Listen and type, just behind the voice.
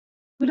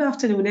Good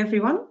afternoon,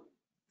 everyone.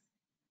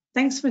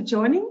 Thanks for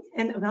joining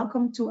and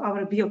welcome to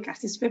our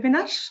Biocartis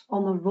webinar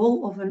on the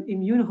role of an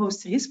immune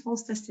host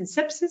response test in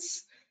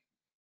sepsis,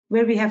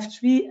 where we have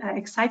three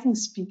exciting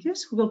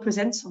speakers who will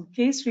present some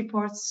case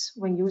reports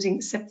when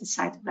using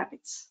SeptiCyte RAPID.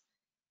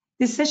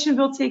 This session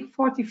will take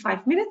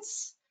 45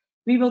 minutes.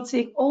 We will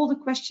take all the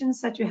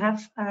questions that you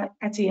have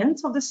at the end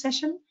of the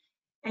session,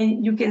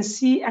 and you can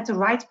see at the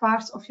right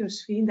part of your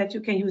screen that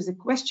you can use the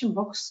question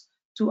box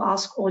to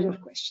ask all your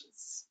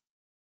questions.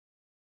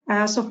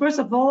 So first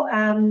of all,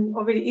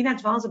 already in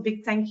advance, a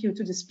big thank you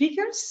to the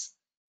speakers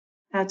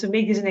to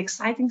make this an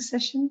exciting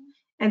session.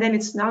 And then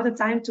it's now the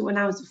time to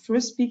announce the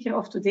first speaker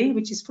of today,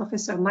 which is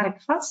Professor Marc,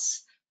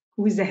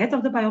 who is the head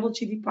of the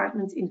biology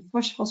department in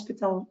Foch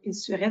Hospital in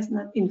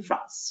Suresnes in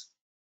France.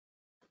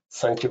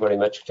 Thank you very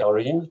much,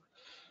 Caroline.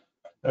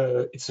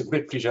 It's a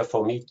great pleasure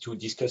for me to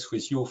discuss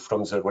with you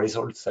from the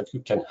results that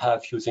you can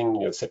have using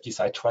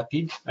SeptiCyte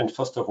RAPID. And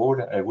first of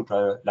all, I would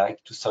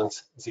like to thank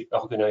the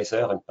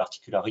organizer and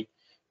particularly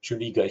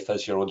Julie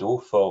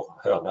Gaifa-Giraudot for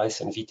her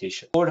nice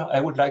invitation.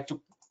 I would like to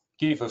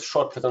give a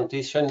short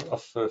presentation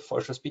of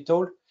Foch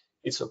Hospital.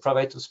 It's a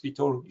private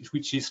hospital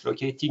which is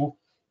located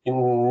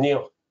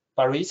near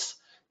Paris.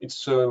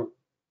 It's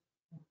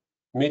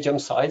medium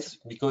size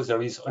because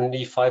there is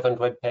only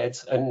 500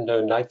 beds and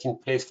 19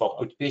 places for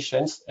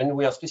outpatients, and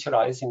we are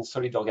specialized in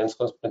solid organs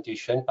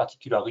transplantation,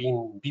 particularly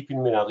in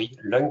pulmonary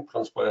lung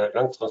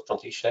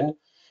transplantation,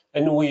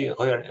 and we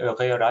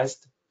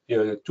realized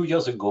 2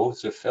 years ago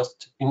the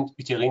first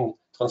uterine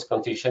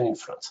transplantation in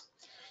France.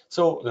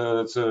 So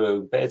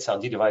the beds are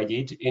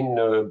divided in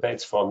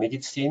beds for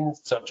medicine,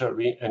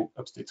 surgery, and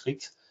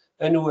obstetrics,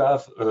 and we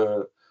have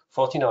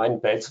 49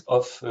 beds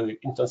of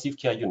intensive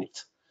care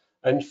unit.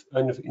 And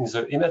in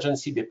the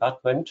emergency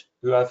department,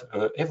 we have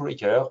every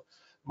year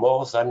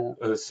more than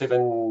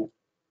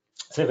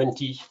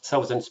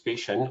 70,000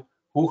 patients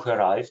who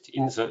arrived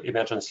in the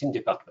emergency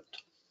department.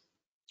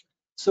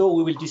 So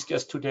we will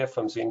discuss today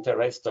from the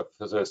interest of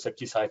the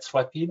SeptiCyte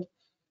RAPID.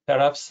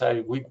 Perhaps I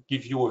will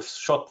give you a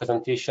short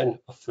presentation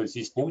of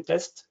this new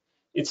test.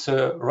 It's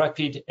a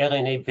rapid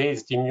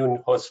RNA-based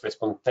immune host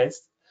response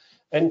test,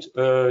 and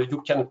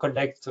you can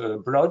collect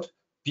blood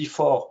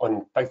before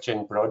on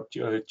packaged blood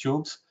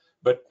tubes,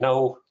 but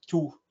now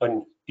 2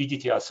 on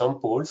EDTA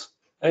samples,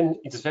 and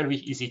it's very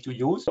easy to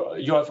use.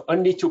 You have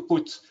only to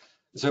put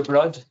the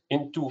blood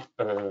into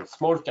a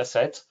small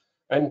cassette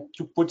and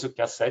to put the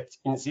cassette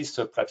in this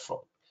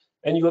platform.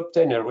 And you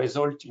obtain a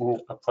result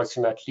in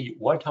approximately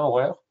 1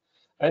 hour,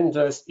 and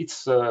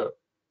it's a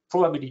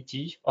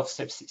probability of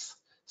sepsis.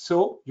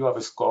 So you have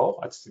a score,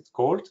 as it's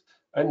called,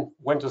 and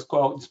when the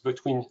score is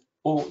between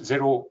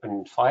 0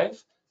 and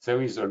 5,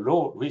 there is a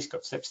low risk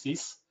of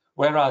sepsis,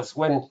 whereas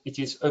when it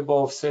is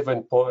above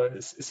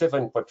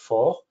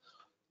 7.4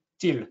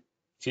 till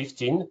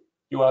 15,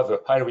 you have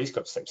a high risk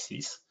of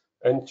sepsis,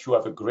 and you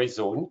have a gray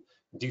zone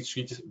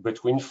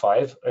between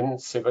 5 and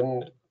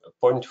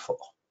 7.4.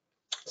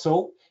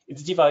 So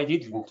it's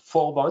divided in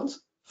 4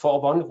 bonds.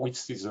 4 bond,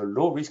 which is a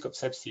low risk of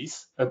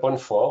sepsis. A bond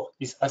 4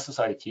 is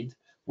associated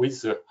with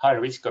the high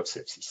risk of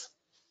sepsis.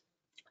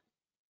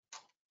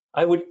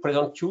 I will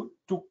present you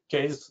 2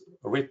 case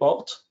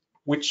reports,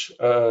 which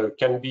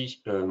can be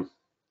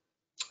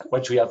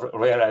what we have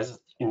realized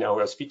in our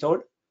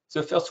hospital.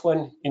 The first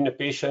one in a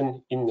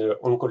patient in the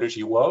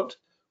oncology ward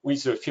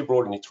with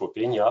febrile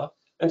neutropenia,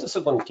 and the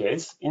second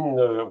case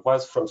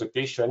was from the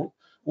patient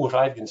who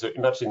arrived in the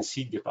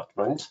emergency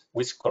department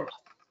with coma.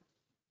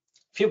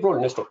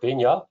 Febrile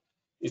neutropenia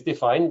is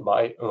defined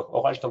by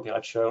oral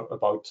temperature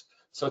about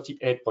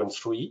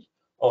 38.3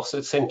 or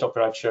sustained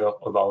temperature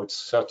about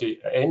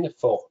 30 N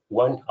for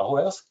 1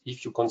 hour,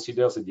 if you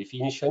consider the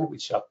definition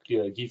which are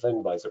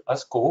given by the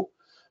ASCO,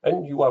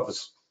 and you have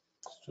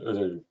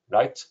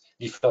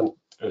different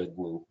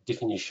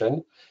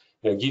definition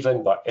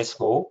given by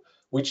ESMO,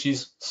 which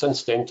is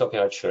sustained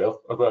temperature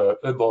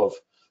above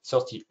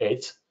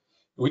 38,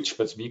 which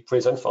must be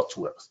present for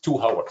 2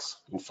 hours.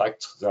 In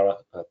fact, they are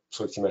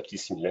approximately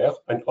similar.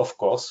 And of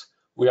course,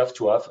 we have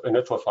to have a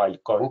neutrophil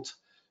count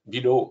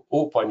below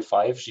 0.5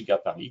 giga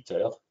per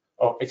liter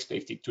or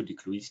expected to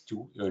decrease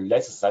to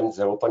less than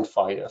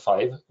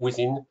 0.5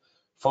 within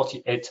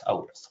 48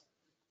 hours.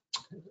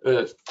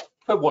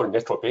 Febrile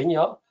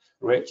neutropenia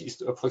rate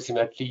is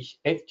approximately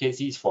 8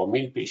 cases for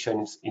male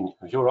patients in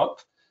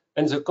Europe.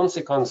 And the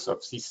consequence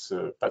of this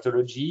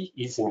pathology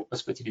is in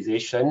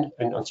hospitalization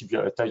and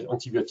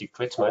antibiotic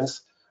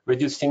treatments,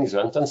 reducing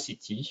the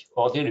intensity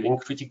or delivering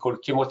critical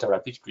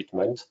chemotherapy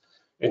treatment,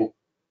 and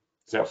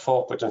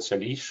therefore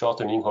potentially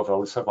shortening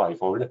overall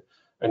survival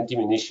and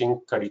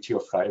diminishing quality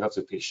of life of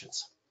the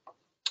patients.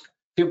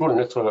 Febrile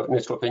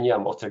neutropenia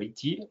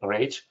mortality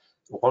rate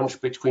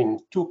range between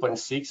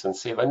 2.6 and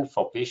 7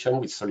 for patients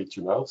with solid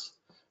tumors,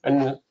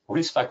 and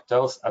risk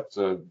factors at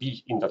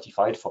be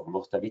identified for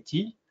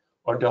mortality: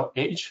 older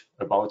age,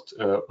 about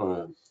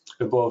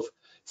above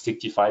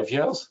 65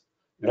 years,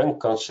 lung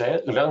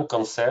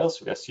cancers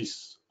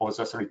versus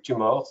other solid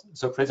tumors,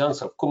 the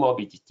presence of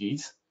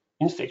comorbidities,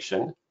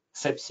 infection,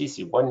 sepsis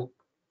is one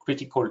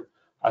critical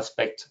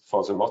aspects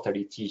for the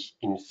mortality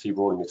in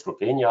febrile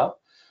neutropenia,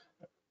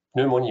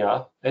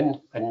 pneumonia,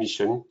 and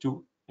admission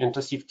to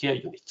intensive care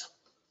unit.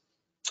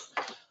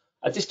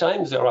 At this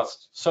time, there are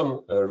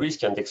some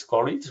risk index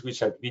correlates which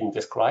have been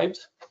described.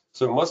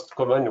 The most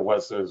common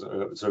was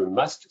the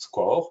MAST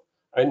score,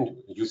 and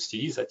you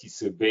see that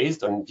it's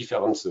based on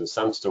different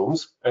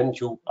symptoms, and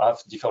you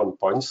have different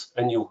points,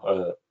 and you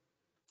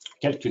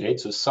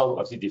calculate the sum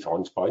of the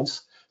different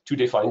points to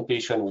define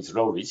patient with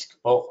low risk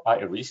or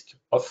high risk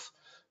of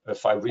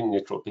febrile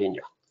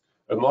neutropenia.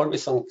 A more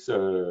recent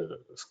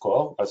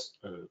score was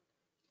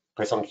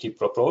recently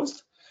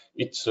proposed.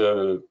 It's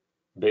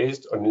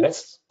based on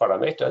less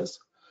parameters,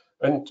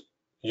 and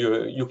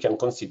you can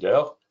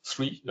consider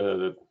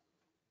 3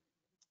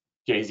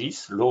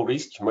 cases: low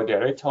risk,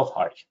 moderate, or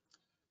high.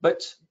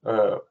 But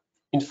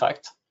in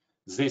fact,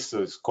 these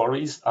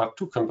scores are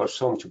too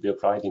cumbersome to be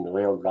applied in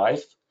real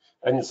life,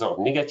 and the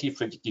negative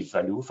predictive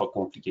value for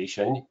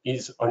complication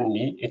is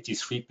only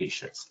 83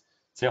 patients.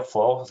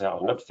 Therefore, they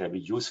are not very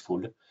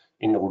useful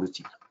in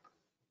routine.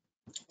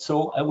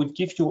 So I would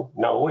give you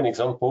now an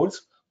example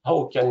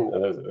how can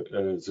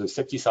the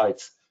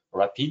SeptiCyte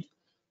RAPID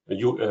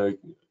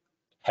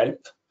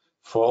help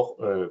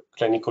for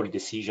clinical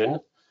decision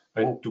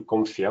and to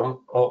confirm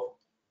or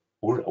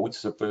rule out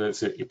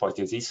the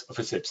hypothesis of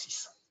a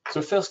sepsis.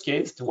 The first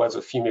case was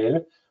a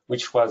female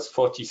which was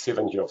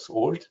 47 years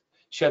old.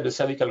 She had a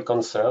cervical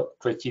cancer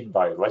treated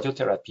by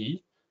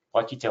radiotherapy,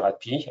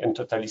 brachytherapy, and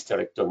total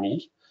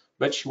hysterectomy,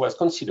 but she was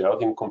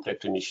considered in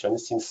complete remission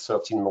since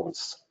 13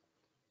 months.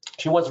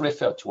 She was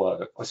referred to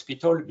a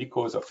hospital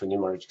because of an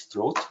hemorrhagic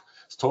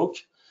stroke,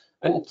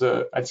 and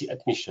at the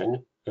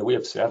admission, we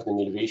observed an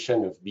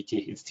elevation of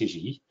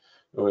BT-HCG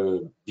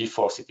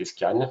before CT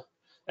scan,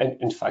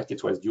 and in fact,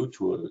 it was due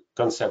to a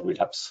cancer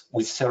relapse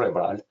with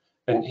cerebral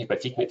and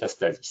hepatic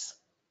metastasis.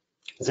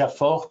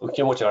 Therefore, a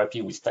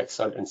chemotherapy with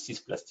Taxol and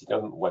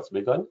cisplatinum was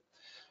begun,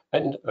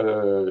 and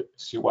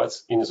she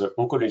was in the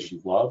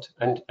oncology ward,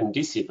 and in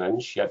this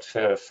event, she had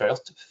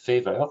first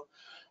fever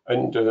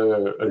and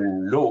a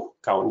low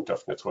count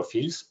of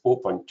neutrophils,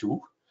 0.2,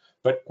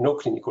 but no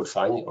clinical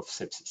sign of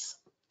sepsis.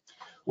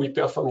 We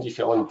performed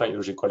different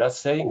biological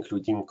assays,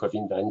 including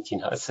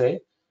COVID-19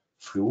 assay,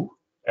 flu,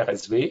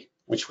 RSV,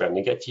 which were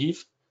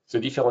negative. The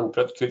different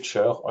blood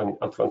culture on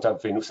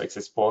implanted venous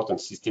access port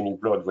and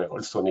systemic blood were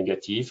also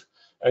negative,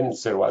 and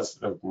there was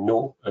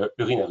no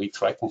urinary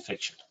tract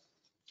infection.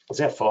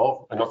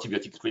 Therefore, an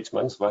antibiotic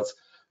treatment was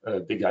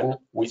begun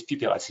with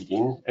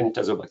piperacillin and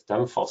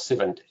tazobactam for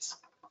 7 days.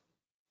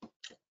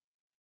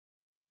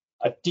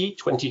 At day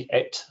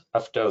 28,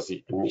 after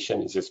the admission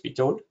in the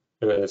hospital,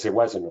 there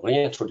was a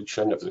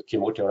reintroduction of the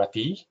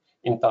chemotherapy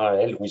in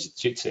parallel with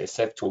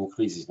G-CSF to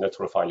increase his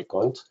neutrophil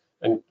count.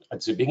 And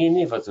at the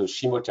beginning of the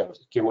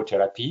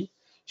chemotherapy,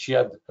 she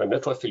had a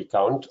neutrophil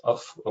count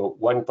of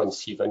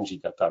 1.7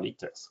 giga per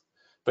liter.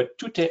 But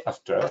 2 days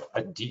after,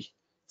 at day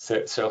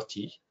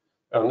 30,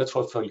 her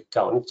neutrophil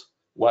count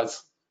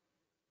was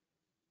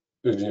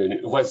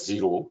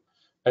 0,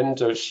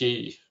 and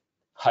she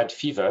had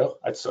fever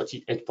at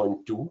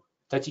 38.2,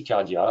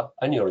 tachycardia,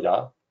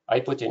 anuria,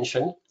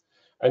 hypotension,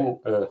 and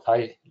a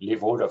high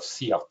level of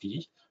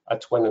CRP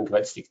at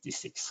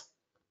 166.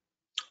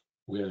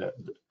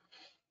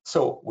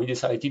 So we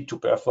decided to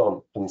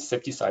perform on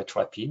SeptiCyte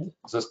RAPID,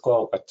 the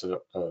score at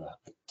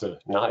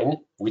 9,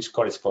 which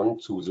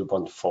corresponds to the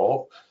band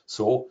 4,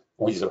 so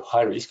with a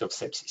high risk of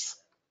sepsis.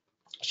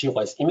 She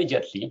was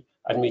immediately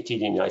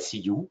admitted in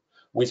ICU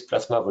with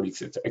plasma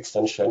volume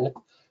extension.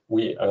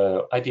 We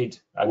added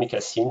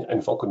amikacin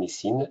and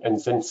vancomycin and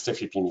then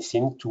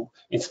cefepimicin to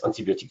its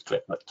antibiotic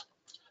treatment.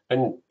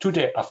 And 2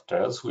 days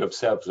after, we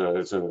observed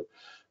the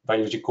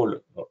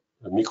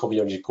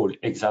microbiological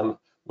exam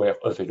were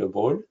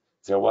available.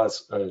 There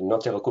was an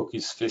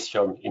Enterococcus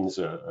faecium in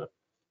the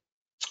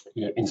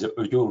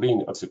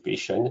urine of the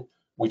patient,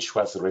 which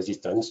was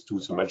resistant to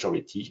the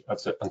majority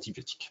of the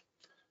antibiotic.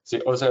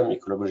 The other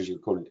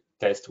microbiological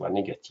tests were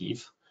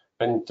negative,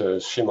 and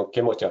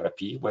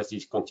chemotherapy was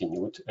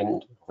discontinued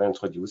and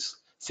reintroduced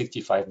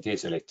 65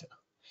 days later.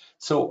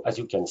 So, as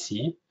you can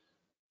see,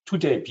 2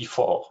 days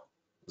before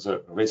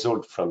the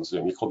result from the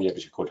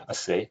microbiological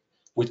assay,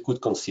 we could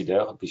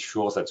be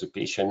sure that the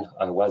patient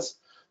was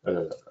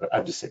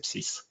had the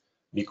sepsis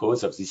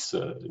because of this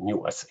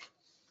new assay.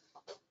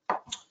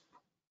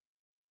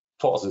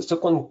 For the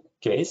second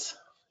case,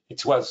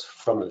 it was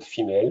from a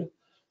female,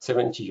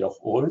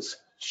 70-year-old.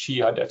 She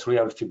had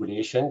atrial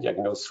fibrillation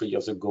diagnosed 3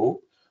 years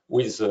ago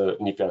with an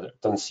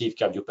hypertensive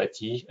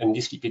cardiopathy and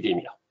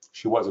dyslipidemia.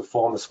 She was a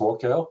former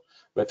smoker,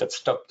 but had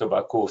stopped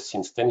tobacco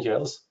since 10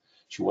 years.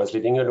 She was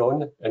living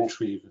alone, and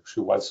she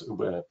was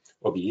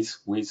obese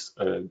with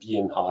a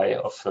BMI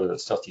of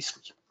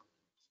 33.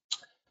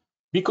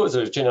 Because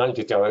of general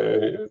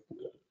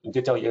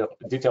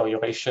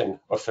deterioration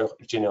of her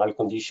general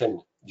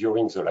condition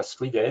during the last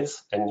 3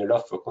 days and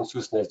loss of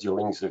consciousness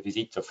during the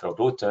visit of her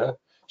daughter,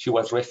 she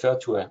was referred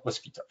to a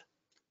hospital.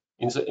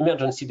 In the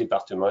emergency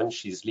department,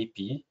 she's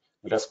sleepy.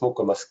 Glasgow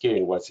coma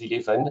scale was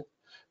 11,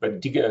 but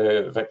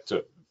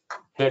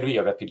very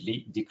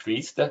rapidly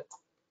decreased.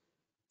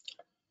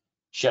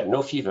 She had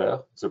no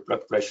fever, the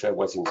blood pressure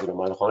was in the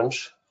normal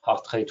range,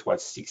 heart rate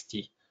was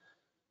 60,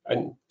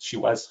 and she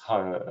was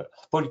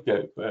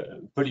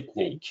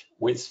polypneic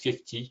with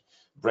 50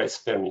 breaths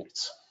per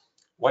minute.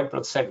 White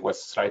blood cell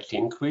was slightly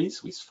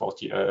increased with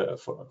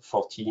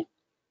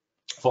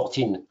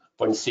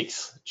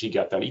 14.6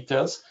 giga per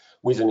liters,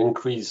 with an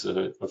increase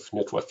of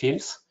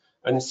neutrophils,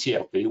 and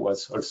CRP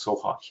was also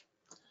high.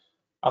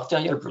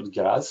 Arterial blood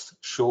gas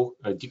show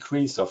a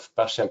decrease of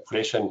partial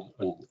pressure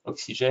in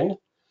oxygen,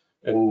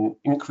 an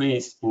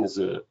increase in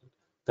the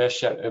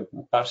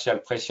partial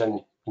pressure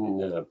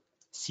in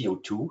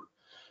CO2,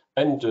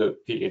 and the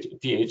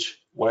pH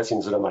was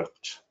in the normal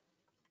range.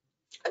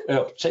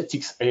 Her chest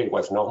X-ray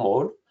was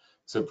normal.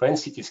 The brain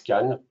CT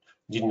scan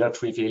did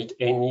not reveal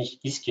any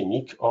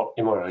ischemic or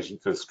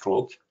hemorrhagic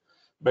stroke,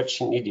 but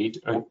she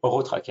needed an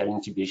orotracheal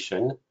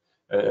intubation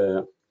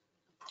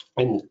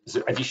and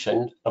the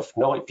addition of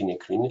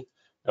norepinephrine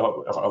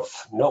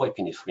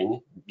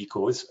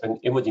because an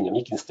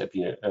hemodynamic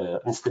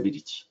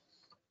instability.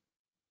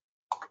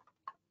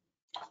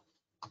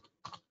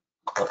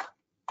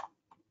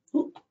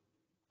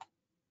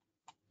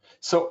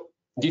 So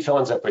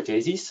different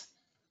hypotheses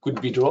could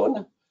be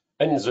drawn,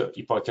 and the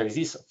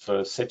hypothesis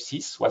of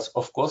sepsis was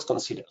of course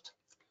considered.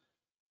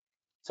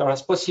 There are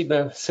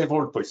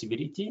several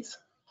possibilities,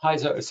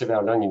 either a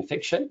severe lung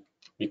infection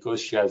because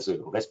she has a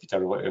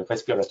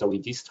respiratory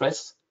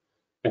distress,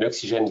 an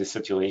oxygen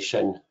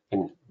desaturation,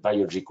 and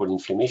biological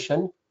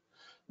inflammation,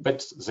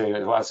 but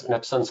there was an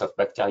absence of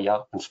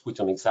bacteria on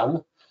sputum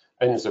exam,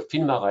 and the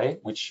film array,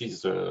 which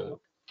is an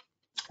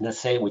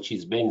assay which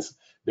is based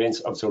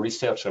of the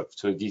research of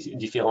the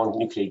different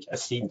nucleic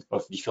acid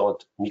of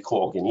different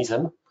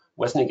microorganisms,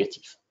 was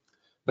negative.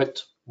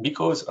 But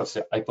because of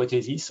the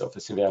hypothesis of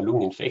a severe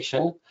lung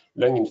infection,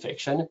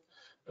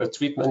 a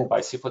treatment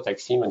by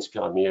cefotaxime and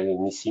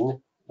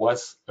spiramycin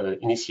was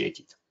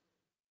initiated.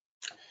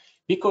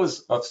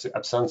 Because of the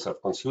absence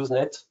of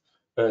consciousness,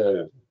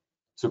 the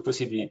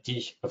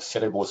possibility of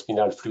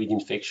cerebrospinal fluid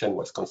infection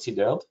was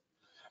considered.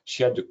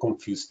 She had a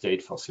confused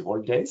state for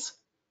several days,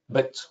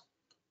 but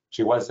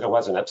there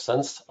was an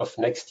absence of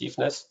neck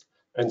stiffness,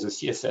 and the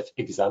CSF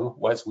exam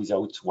was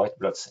without white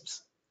blood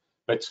cells.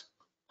 But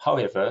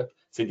however,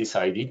 they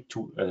decided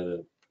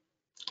to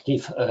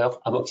give her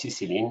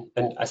amoxicillin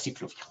and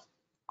acyclovir.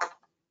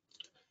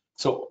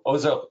 So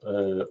other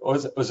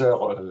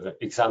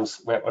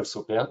exams were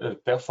also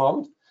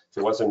performed.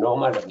 There was a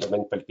normal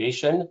abdomen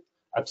palpation,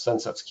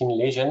 absence of skin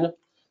lesion.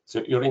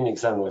 The urine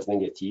exam was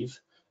negative,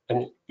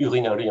 and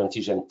urinary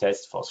antigen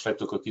tests for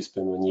Streptococcus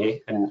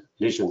pneumoniae and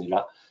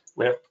Legionella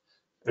were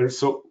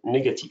also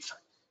negative.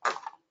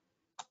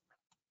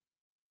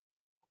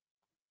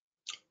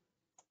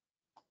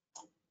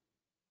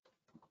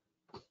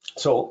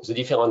 So the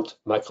different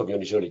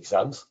microbiological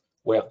exams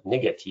were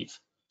negative,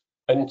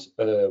 and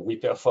we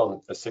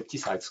performed a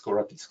SeptiCyte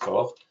RAPID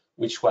score,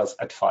 which was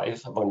at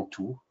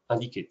 5.2,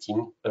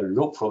 indicating a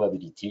low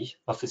probability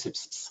of a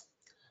sepsis.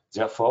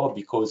 Therefore,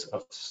 because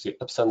of the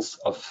absence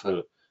of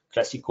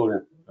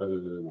classical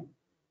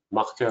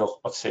marker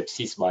of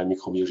sepsis by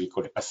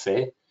microbiological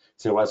assay,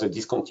 there was a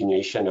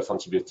discontinuation of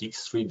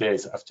antibiotics 3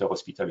 days after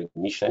hospital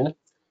admission,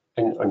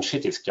 and on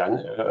CT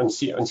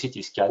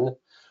scan,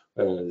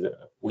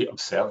 we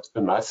observed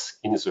a mass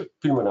in the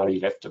pulmonary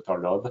left upper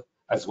lobe,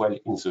 as well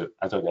in the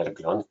adrenal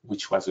gland,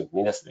 which was a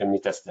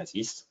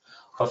metastasis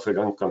of a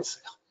lung cancer.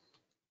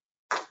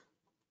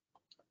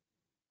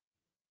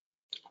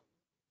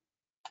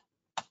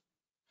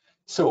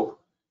 So,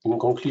 in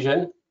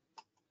conclusion,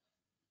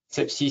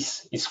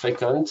 sepsis is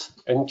frequent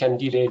and can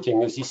delay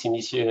diagnosis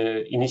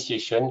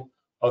initiation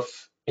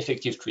of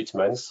effective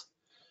treatments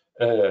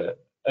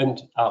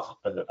and are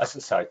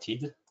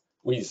associated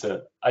with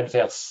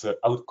adverse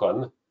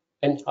outcome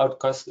and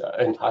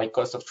high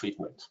cost of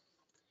treatment.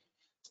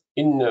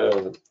 In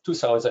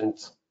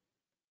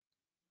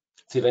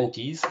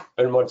 2070s,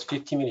 almost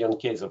 50 million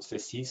cases of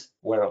sepsis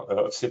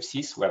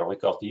were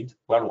recorded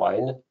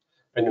worldwide,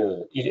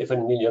 and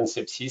 11 million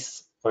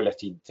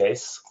sepsis-related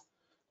deaths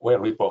were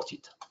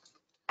reported.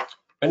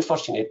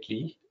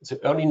 Unfortunately, the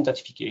early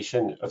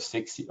identification of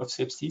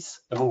sepsis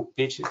among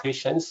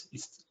patients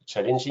is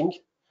challenging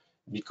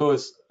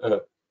because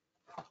the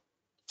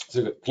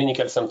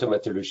clinical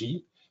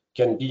symptomatology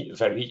can be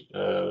very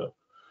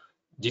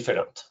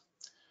different.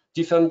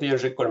 Different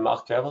biological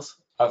markers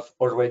have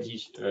already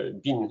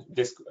been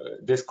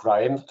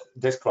described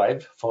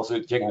for the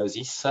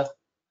diagnosis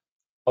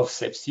of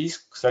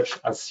sepsis, such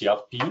as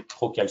CRP,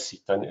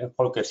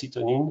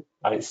 procalcitonin,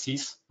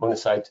 IL-6,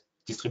 monocyte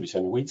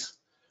distribution width,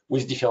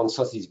 with different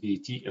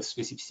sensitivity and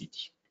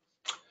specificity.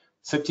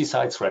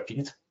 SeptiCyte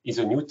RAPID is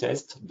a new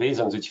test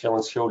based on the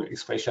differential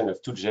expression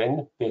of two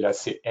genes,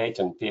 PLAC8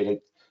 and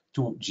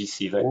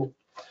PLA2G7.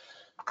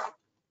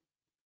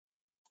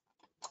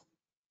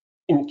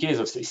 In case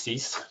of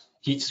sepsis,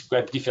 it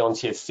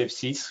differentiates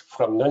sepsis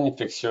from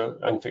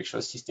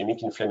non-infectious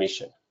systemic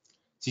inflammation.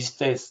 This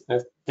test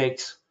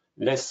takes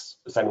less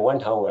than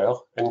 1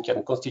 hour and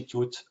can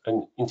constitute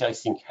an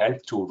interesting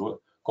help to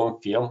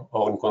confirm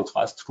or in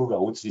contrast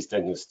throughout this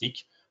diagnostic,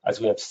 as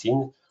we have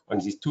seen on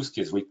these two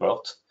case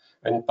reports.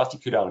 And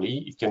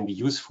particularly, it can be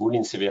useful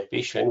in severe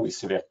patients with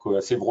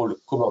several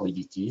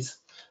comorbidities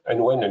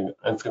and when an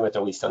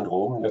inflammatory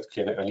syndrome not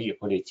clearly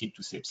related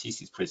to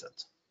sepsis is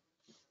present.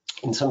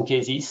 In some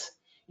cases,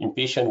 in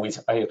patients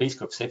with high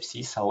risk of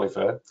sepsis,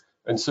 however,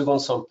 a second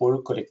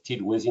sample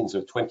collected within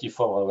the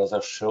 24 hours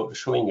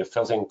showing a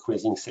further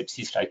increasing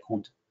sepsis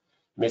likelihood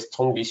may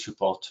strongly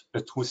support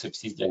a true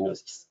sepsis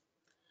diagnosis.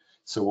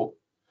 So,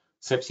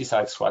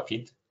 SeptiCyte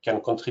RAPID can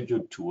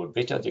contribute to a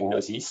better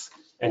diagnosis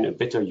and a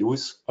better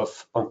use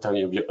of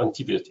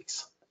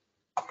antibiotics.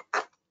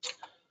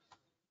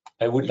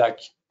 I would like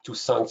to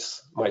thank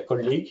my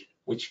colleague,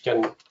 which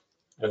can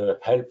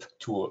help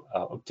to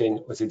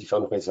obtain the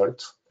different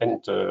results,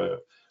 and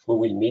we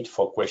will meet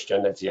for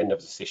questions at the end of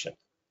the session.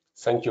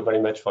 Thank you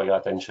very much for your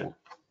attention.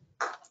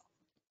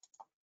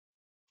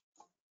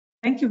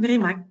 Thank you very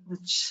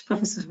much,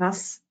 Professor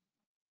VASSE.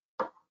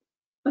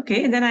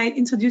 Okay, and then I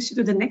introduce you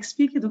to the next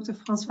speaker, Dr.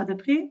 François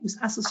Dépret, who's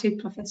Associate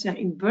Professor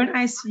in Burn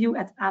ICU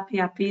at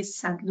APHP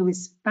St.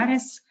 Louis,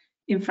 Paris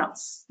in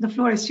France. The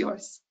floor is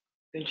yours.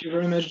 Thank you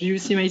very much. Do you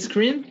see my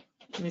screen,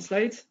 my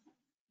slides?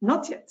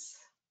 Not yet.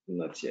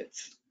 Not yet.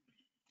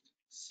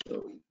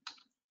 So.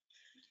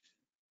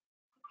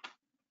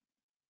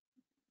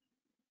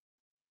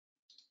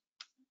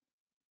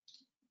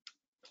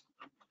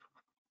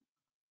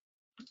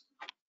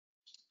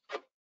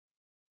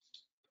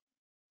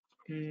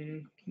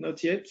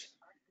 Not yet.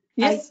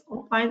 Yes,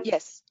 fine.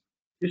 Yes.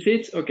 You see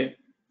it? Okay.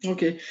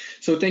 Okay.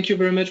 So thank you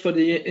very much for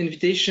the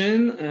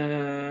invitation.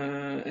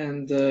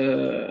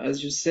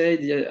 As you said,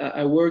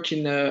 I work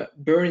in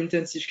burn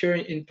intensive care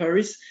in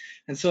Paris,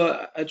 and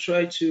so I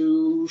try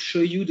to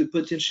show you the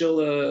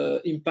potential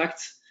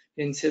impact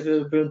in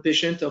severe burn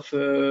patient of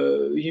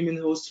a human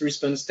host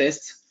response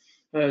test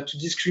to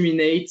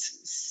discriminate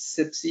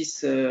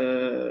sepsis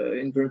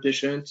in burn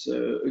patients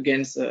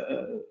against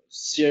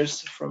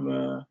SIRS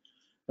from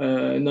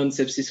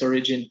non-sepsis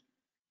origin.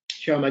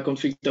 Here are my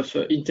conflict of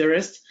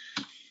interest.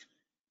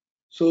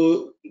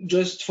 So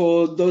just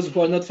for those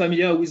who are not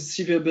familiar with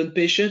severe burn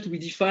patient, we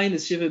define a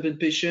severe burn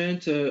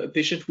patient, a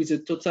patient with a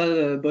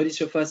total body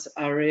surface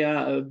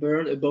area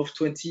burn above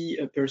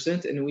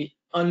 20%, and we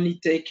only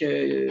take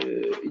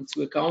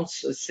into account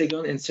a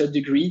second and third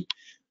degree,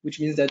 which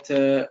means that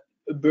a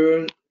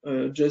burn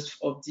just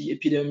of the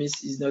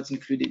epidermis is not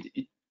included.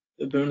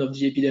 A burn of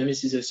the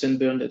epidermis is a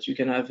sunburn that you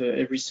can have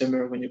every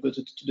summer when you go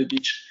to the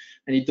beach,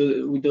 and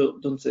we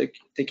don't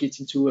take it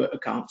into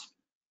account.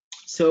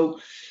 So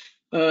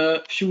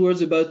a few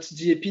words about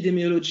the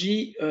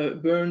epidemiology.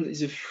 Burn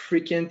is a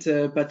frequent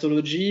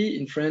pathology.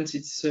 In France,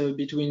 it's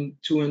between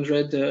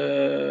 200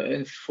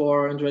 and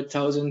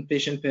 400,000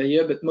 patients per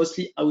year, but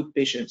mostly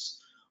outpatients.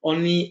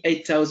 Only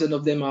 8,000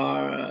 of them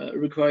are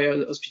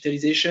require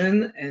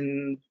hospitalization,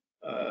 and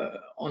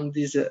on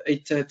these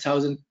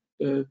 8,000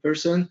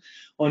 person,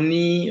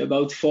 only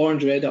about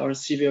 400 are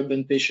severe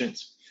burn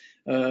patients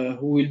who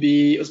will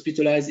be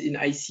hospitalized in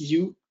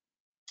ICU,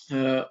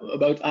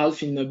 about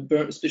half in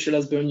a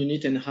specialized burn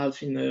unit and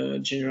half in a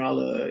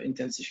general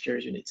intensive care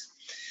unit.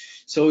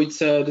 So it's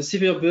the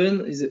severe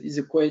burn is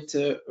a quite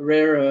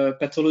rare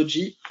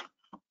pathology,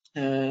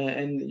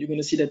 and you're going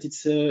to see that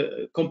it's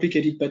a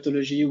complicated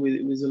pathology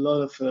with a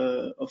lot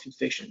of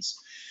infections.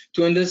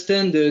 To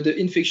understand the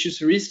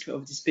infectious risk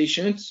of this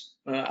patient,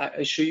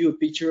 I show you a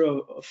picture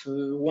of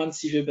one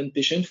severe burn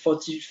patient,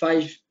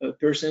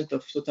 45%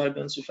 of total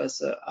burn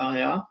surface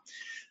area,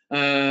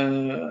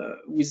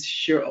 with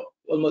here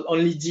almost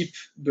only deep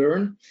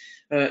burn.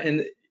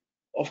 And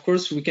of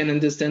course, we can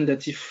understand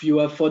that if you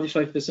have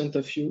 45%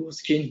 of your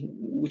skin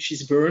which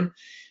is burned,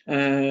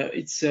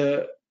 it's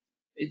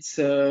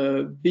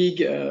a big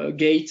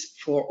gate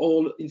for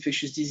all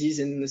infectious disease,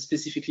 and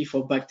specifically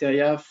for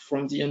bacteria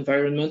from the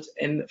environment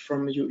and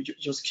from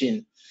your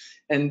skin.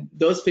 And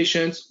those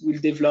patients will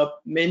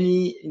develop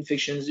many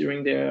infections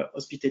during their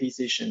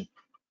hospitalization.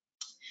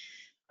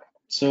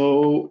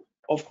 So,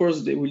 of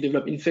course, they will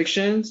develop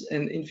infections,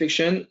 and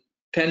infection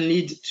can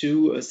lead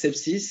to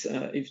sepsis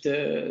if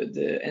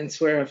the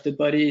answer of the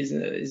body is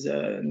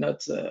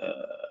not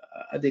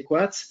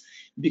adequate.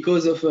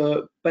 Because of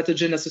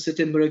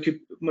pathogen-associated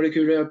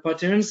molecular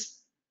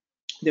patterns,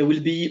 there will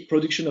be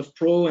production of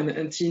pro and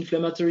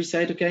anti-inflammatory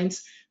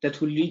cytokines that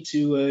will lead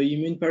to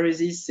immune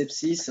paralysis,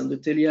 sepsis,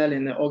 endothelial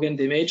and organ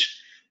damage,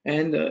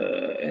 and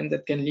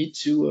that can lead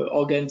to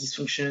organ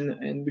dysfunction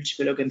and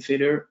multiple organ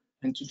failure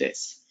and to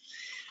death.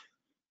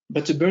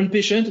 But a burn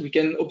patient, we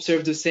can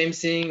observe the same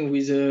thing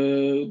with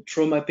a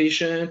trauma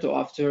patient or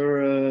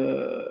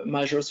after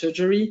major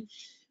surgery.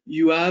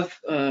 You have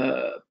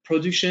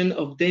production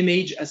of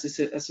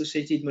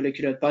damage-associated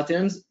molecular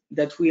patterns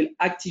that will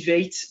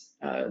activate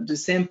the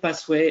same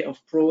pathway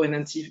of pro and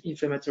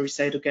anti-inflammatory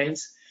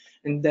cytokines,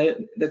 and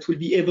that will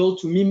be able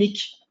to mimic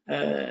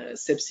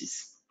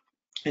sepsis.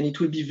 And it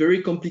will be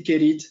very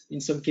complicated in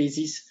some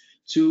cases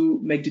to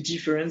make the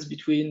difference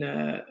between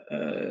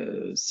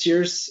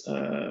SIRS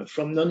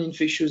from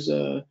non-infectious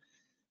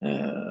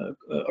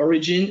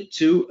origin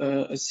to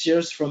a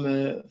sears from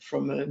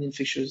an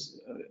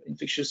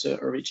infectious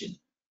origin.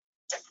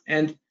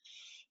 And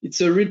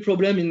it's a real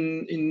problem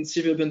in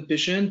severe burn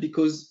patient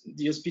because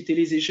the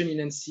hospitalization in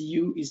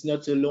NCU is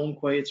not a long,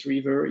 quiet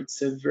river.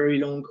 It's a very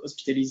long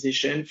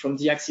hospitalization from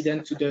the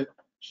accident to the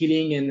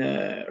healing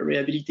and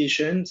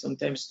rehabilitation,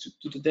 sometimes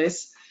to the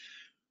death.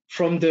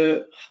 From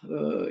the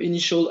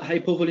initial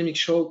hypovolemic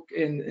shock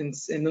and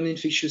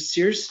non-infectious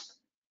sears,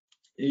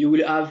 you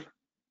will have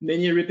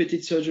many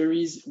repeated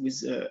surgeries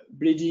with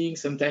bleeding,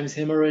 sometimes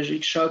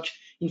hemorrhagic shock,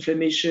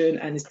 inflammation,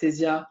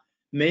 anesthesia,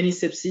 many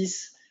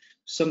sepsis,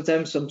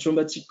 sometimes some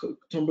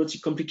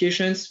thrombotic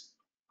complications,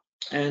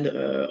 and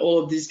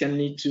all of this can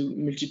lead to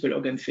multiple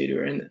organ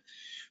failure.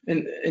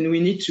 And we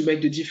need to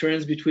make the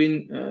difference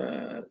between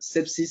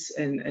sepsis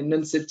and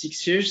non-septic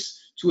sears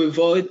to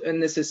avoid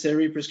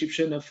unnecessary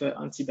prescription of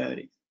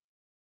antibiotics.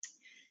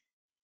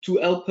 To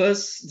help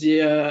us, the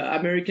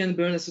American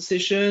Burn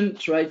Association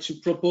tried to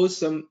propose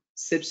some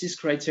sepsis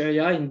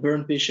criteria in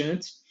burn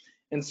patients.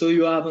 And so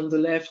you have on the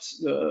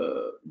left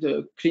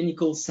the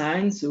clinical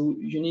signs. So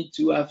you need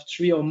to have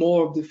 3 or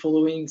more of the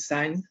following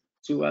signs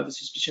to have a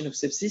suspicion of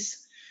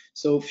sepsis.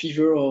 So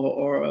fever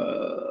or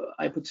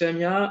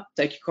hypothermia,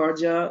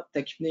 tachycardia,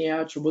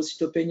 tachypnea,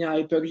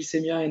 thrombocytopenia,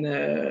 hyperglycemia,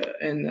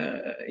 and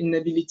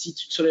inability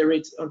to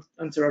tolerate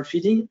enteral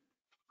feeding.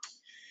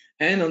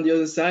 And on the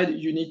other side,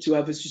 you need to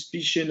have a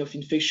suspicion of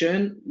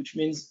infection, which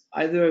means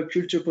either a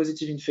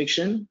culture-positive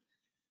infection,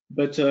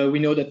 but we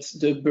know that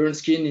the burn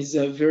skin is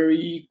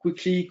very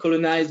quickly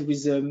colonized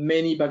with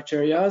many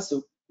bacteria,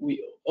 so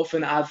we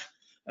often have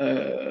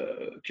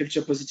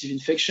culture-positive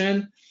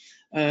infection.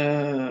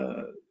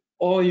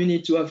 Or you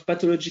need to have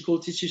pathological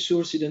tissue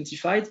source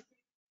identified,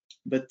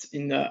 but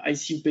in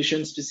ICU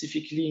patients,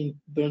 specifically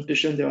in burn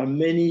patients, there are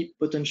many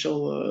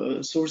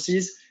potential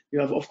sources.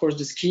 You have, of course,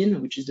 the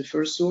skin, which is the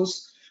first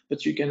source,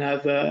 but you can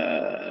have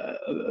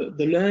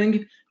the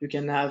lung, you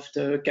can have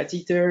the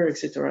catheter,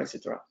 etc.,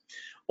 etc.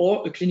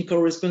 Or a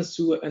clinical response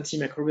to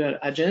antimicrobial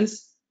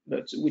agents,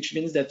 which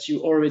means that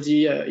you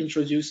already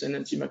introduce an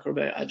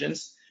antimicrobial agent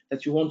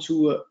that you want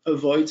to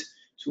avoid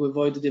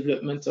the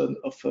development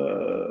of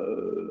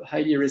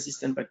highly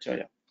resistant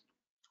bacteria.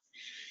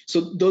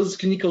 So those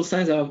clinical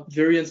signs are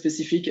very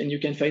unspecific, and you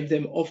can find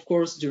them, of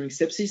course, during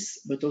sepsis,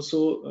 but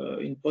also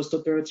in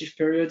post-operative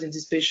period in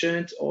this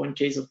patient, or in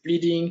case of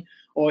bleeding,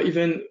 or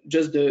even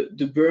just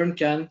the burn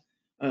can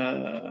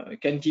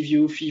give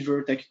you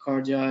fever,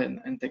 tachycardia,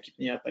 and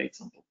tachypnea, by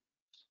example.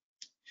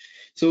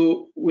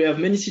 So we have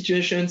many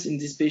situations in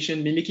this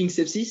patient mimicking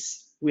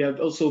sepsis. We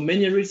have also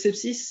many real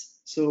sepsis.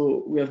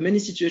 So we have many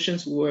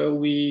situations where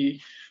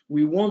we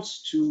want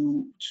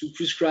to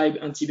prescribe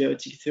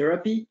antibiotic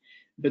therapy,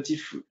 but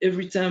if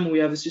every time we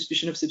have a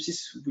suspicion of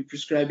sepsis, we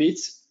prescribe it,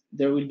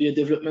 there will be a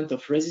development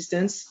of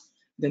resistance,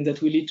 then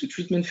that will lead to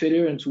treatment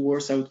failure and to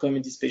worse outcome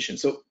in this patient.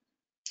 So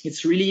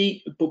it's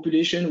really a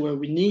population where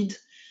we need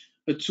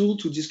a tool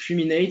to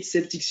discriminate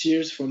septic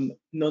sears from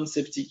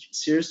non-septic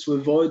sears to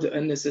avoid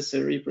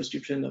unnecessary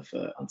prescription of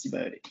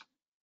antibiotic.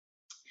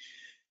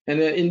 And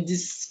in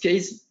this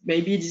case,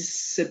 maybe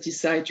this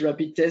SeptiCyte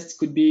rapid test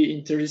could be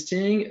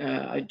interesting.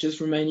 I just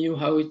remind you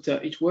how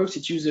it works.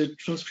 It uses a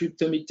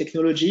transcriptomic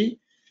technology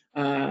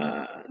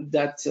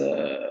that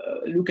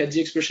look at the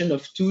expression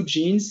of 2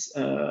 genes,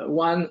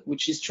 one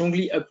which is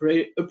strongly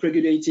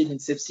upregulated in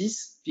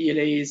sepsis,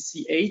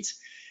 PLAC8,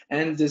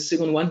 and the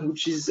second one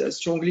which is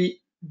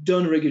strongly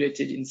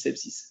downregulated in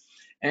sepsis.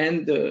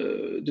 And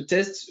the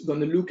test is going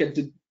to look at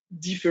the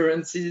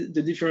difference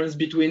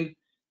between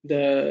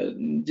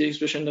the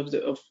expression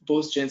of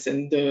both genes,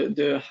 and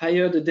the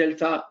higher the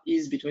delta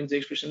is between the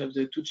expression of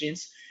the 2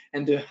 genes,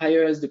 and the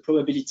higher is the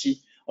probability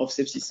of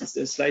sepsis. It's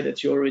the slide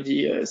that you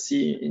already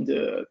see in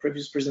the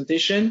previous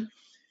presentation.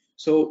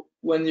 So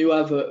when you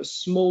have a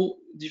small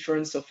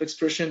difference of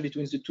expression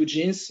between the 2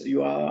 genes,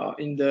 you are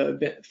in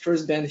the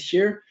first band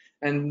here,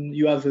 and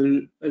you have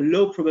a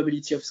low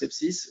probability of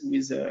sepsis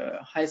with a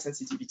high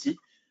sensitivity.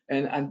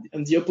 And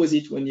on the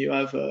opposite, when you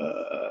have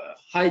a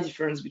high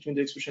difference between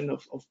the expression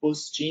of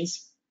both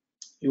genes,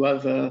 you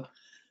have a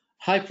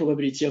high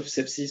probability of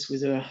sepsis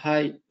with a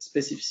high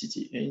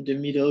specificity. In the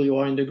middle, you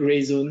are in the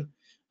gray zone,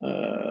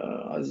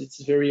 as it's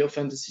very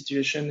often the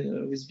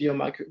situation with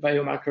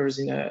biomarkers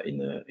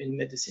in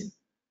medicine.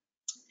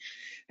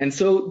 And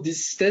so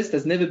this test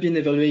has never been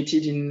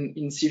evaluated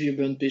in severe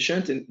burn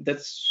patients, and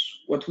that's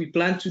what we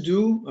plan to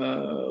do.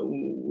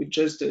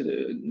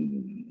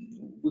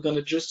 We're going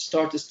to just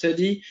start a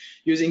study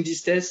using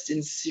this test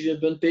in severe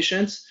burn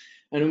patients,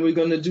 and we're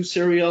going to do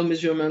serial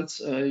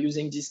measurements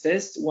using this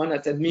test, one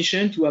at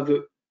admission to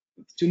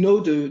know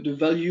the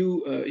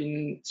value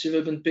in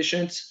severe burn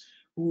patients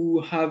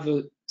who have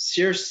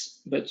sears,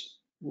 but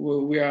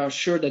we are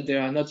sure that they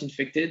are not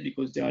infected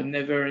because they are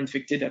never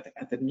infected at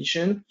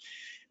admission.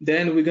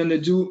 Then we're going to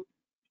do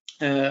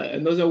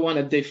another one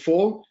at day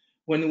 4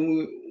 when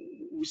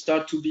we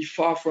start to be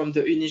far from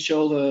the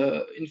initial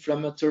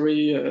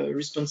inflammatory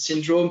response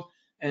syndrome,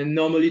 and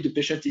normally the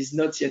patient is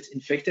not yet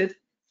infected.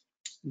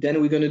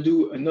 Then we're going to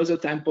do another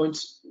time point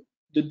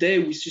the day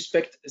we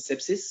suspect a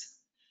sepsis,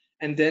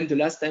 and then the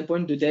last time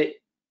point, the day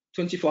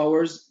 24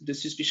 hours, the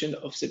suspicion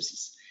of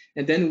sepsis.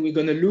 And then we're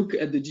going to look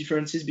at the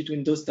differences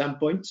between those time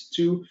points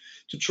to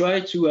try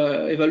to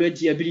evaluate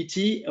the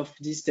ability of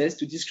this test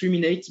to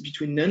discriminate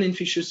between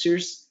non-infectious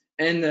SIRS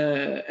and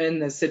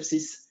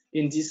sepsis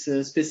in this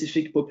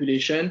specific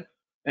population.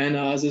 And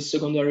as a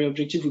secondary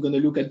objective, we're going to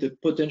look at the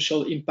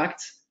potential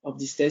impact of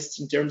this test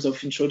in terms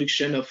of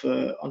introduction of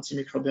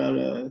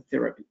antimicrobial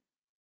therapy.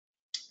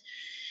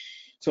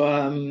 So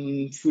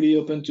I'm fully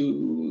open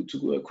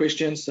to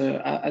questions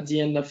at the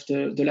end of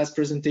the last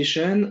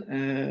presentation.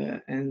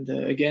 And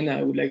again,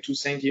 I would like to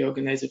thank the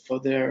organizer for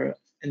their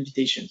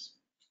invitations.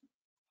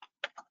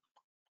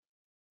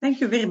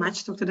 Thank you very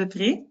much, Dr.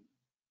 Dépret.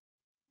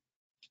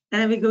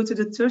 And we go to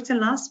the third and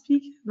last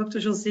speaker, Dr.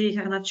 José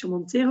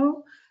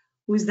Garnacho-Montero,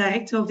 who is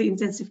Director of the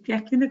Intensive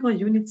Care Clinical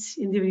Unit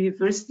in the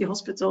University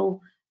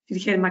Hospital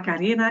Virgen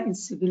Macarena in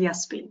Sevilla,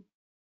 Spain.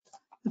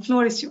 The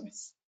floor is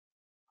yours.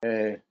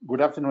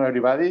 Good afternoon,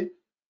 everybody.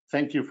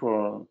 Thank you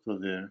to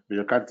the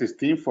Biocartis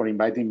team for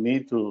inviting me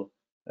to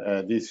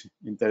this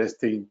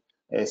interesting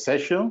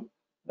session.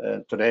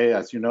 Today,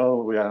 as you know,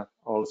 we are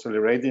all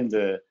celebrating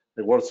the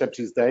World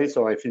Sepsis Day,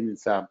 so I think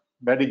it's a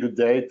very good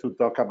day to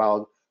talk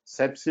about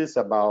sepsis,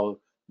 about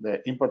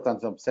the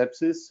importance of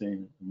sepsis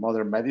in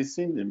modern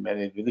medicine, in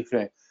many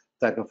different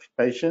types of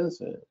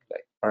patients,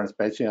 like parents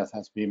patients, as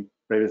has been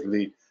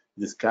previously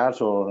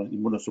discussed, or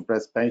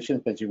immunosuppressed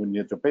patients, patients with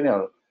neutropenia,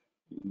 or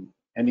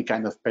any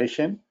kind of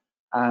patient.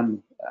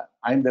 And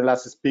I'm the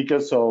last speaker,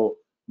 so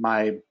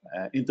my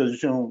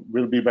introduction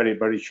will be very,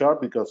 very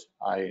short, because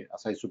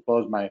as I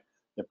suppose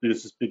the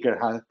previous speaker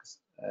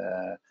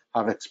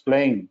have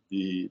explained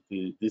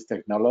this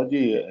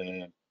technology,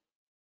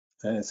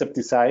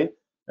 SeptiCyte.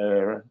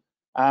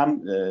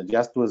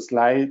 Just to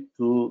slide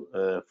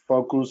to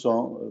focus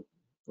on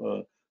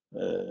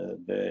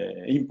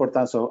the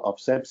importance of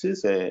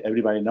sepsis.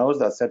 Everybody knows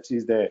that sepsis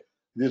is the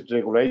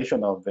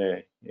dysregulation of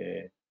the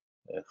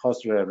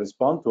host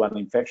response to an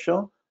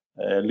infection,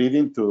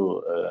 leading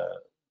to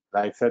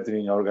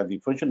life-threatening organ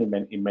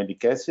dysfunction in many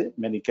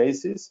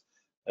cases.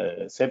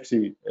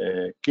 Sepsis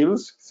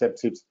kills.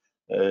 Sepsis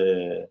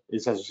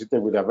is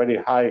associated with a very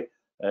high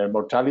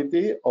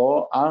mortality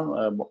or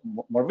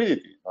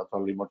morbidity. Not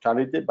only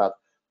mortality, but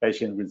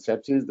patients with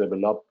sepsis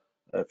develop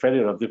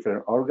failure of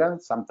different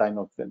organs.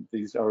 Sometimes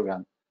these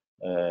organs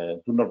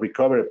do not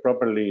recover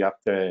properly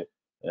after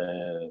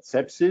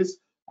sepsis.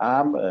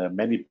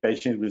 Many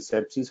patients with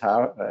sepsis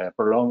have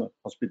prolonged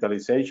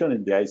hospitalization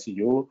in the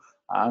ICU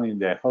and in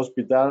the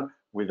hospital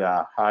with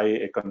a high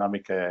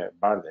economic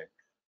burden.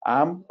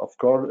 Of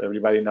course,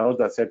 everybody knows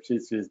that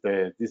sepsis is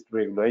the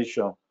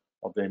dysregulation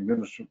of the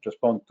immune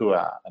response to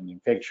an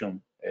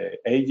infection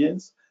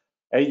agent,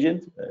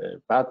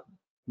 but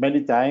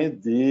many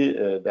times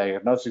the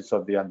diagnosis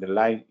of the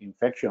underlying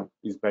infection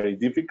is very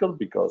difficult,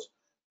 because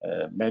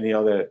many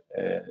other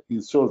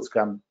insults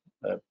can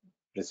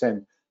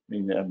present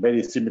in a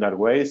very similar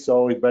way.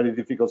 So it's very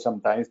difficult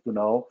sometimes to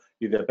know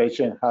if the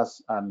patient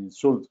has an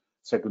insult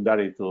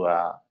secondary to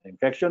an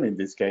infection. In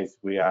this case,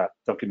 we are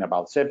talking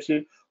about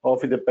sepsis, or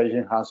if the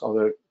patient has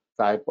other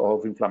type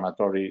of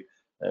inflammatory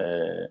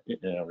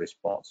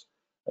response.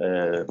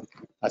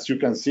 As you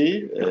can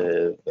see,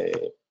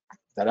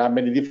 there are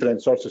many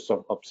different sources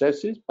of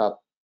sepsis, but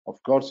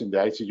of course in the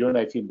ICU, and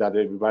I think that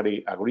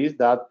everybody agrees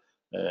that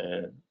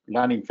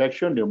lung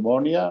infection,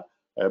 pneumonia,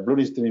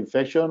 bloodstream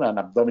infection, and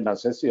abdominal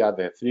sepsis are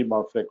the three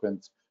more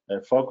frequent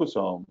focus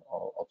of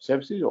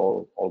sepsis,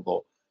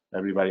 although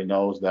everybody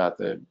knows that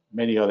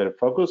many other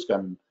focus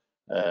can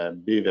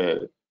be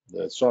the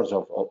source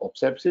of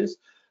sepsis.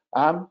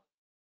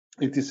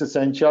 It is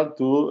essential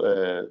to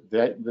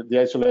the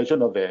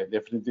isolation of the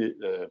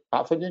definitive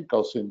pathogen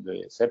causing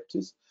the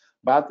sepsis,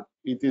 but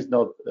it is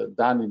not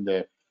done in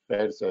the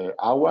first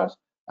hours,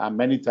 and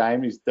many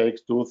times it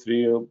takes 2,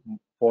 3, or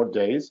 4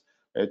 days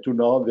to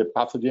know the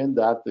pathogen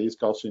that is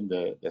causing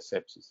the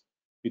sepsis.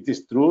 It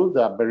is true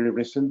that very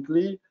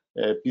recently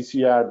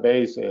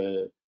PCR-based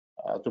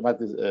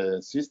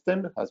automated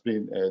system has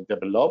been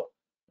developed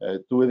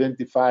to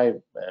identify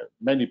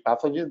many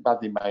pathogens,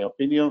 but in my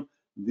opinion,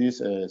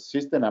 this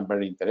system are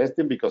very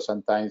interesting, because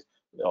sometimes,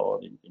 or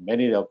in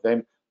many of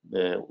them,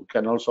 we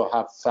can also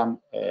have some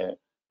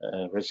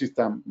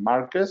resistant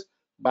markers,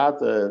 but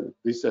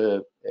this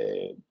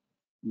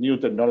new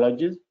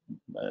technologies,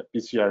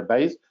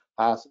 PCR-based,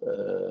 has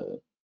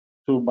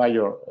two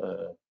major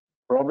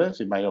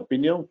problems, in my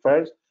opinion.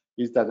 First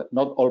is that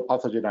not all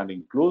pathogens are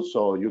included,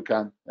 so you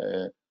can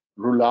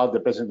rule out the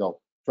presence of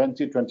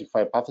 20,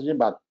 25 pathogens,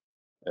 but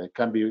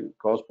can be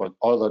caused by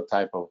other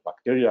type of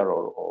bacteria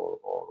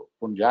or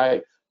fungi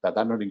that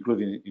are not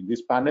included in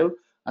this panel.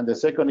 And the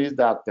second is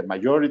that the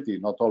majority,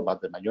 not all, but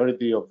the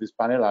majority of this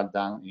panel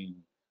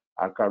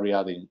are carried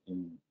out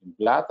in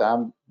blood.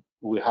 And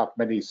we have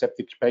many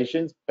septic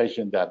patients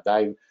that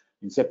die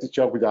in septic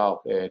shock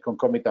without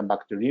concomitant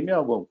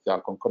bacteremia or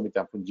without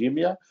concomitant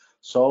fungemia.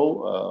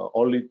 So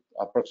only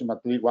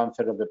approximately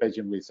 1/3 of the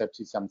patients with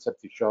sepsis and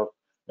septic shock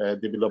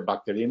develop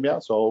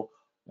bacteremia. So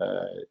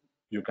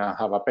you can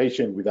have a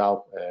patient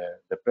without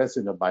the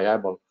presence of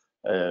viable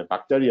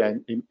bacteria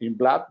in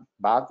blood,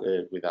 but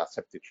with a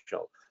septic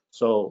shock.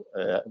 So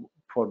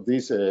for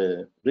this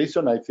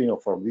reason, I think,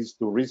 or for these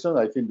two reasons,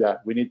 I think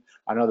that we need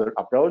another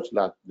approach,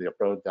 like the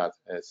approach that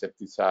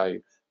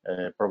SeptiCyte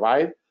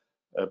provides.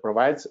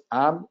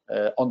 And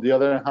on the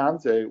other hand,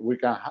 we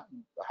can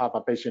have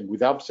a patient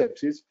without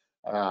sepsis,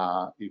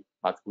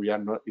 but if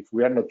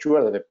we are not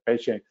sure that the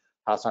patient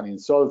has an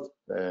insult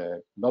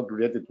not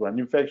related to an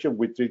infection,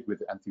 we treat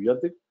with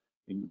antibiotic.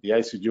 In the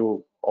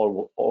ICU,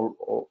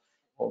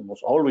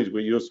 almost always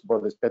we use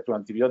broad-spectrum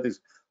antibiotics,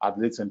 at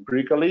least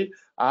empirically,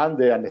 and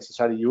the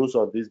unnecessary use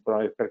of these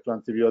broad-spectrum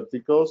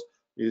antibiotics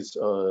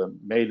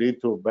may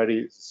lead to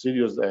very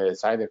serious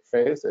side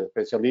effects,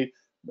 especially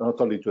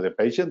not only to the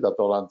patient, that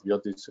all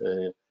antibiotics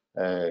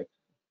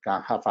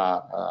can have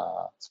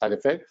a side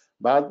effect,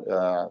 but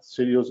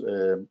serious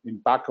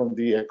impact on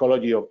the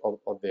ecology of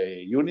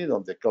the unit,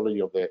 on the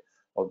ecology of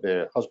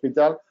the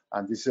hospital,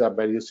 and this is a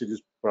very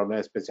serious problem,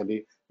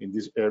 especially in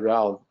this area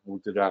of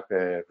multi-drug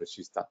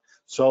resistance.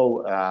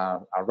 So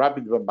a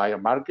rapid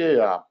biomarker,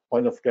 a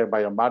point-of-care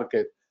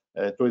biomarker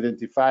to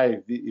identify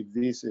if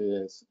this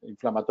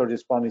inflammatory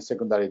response is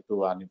secondary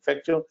to an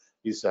infection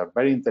is a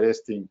very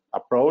interesting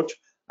approach.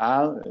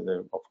 And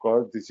of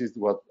course, this is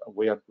what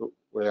we are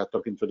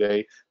talking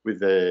today with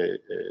the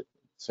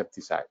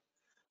SeptiCyte.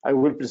 I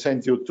will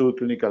present you two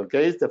clinical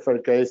cases. The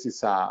first case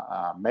is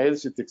a male,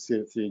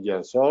 63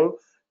 years old.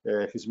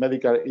 His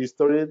medical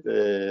history,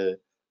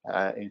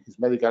 in his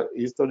medical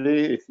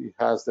history, he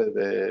has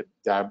the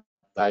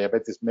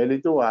diabetes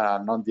mellitus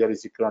and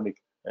non-dialysis chronic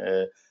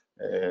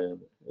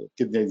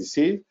kidney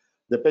disease.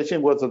 The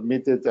patient was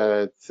admitted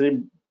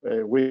 3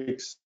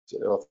 weeks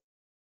of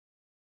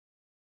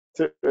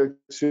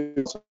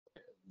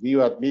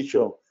new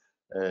admission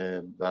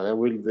that I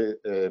will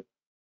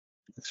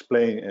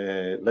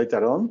explain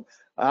later on,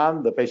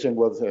 and the patient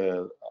was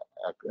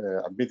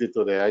admitted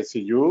to the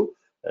ICU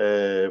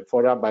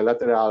for a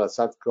bilateral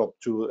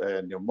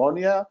SARS-CoV-2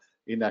 pneumonia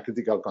in a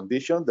critical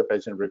condition. The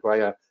patient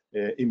required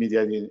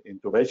immediate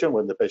intubation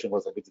when the patient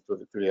was admitted to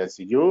the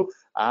ICU,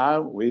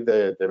 and we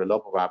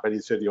developed a very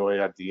serious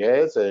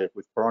ARDS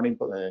with chronic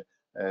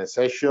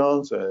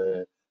sessions.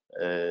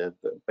 The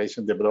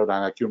patient developed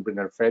an acute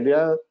renal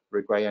failure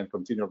requiring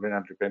continued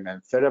renal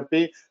replacement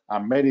therapy,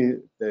 and many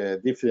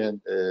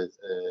different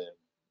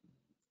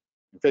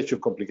infection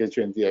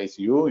complications in the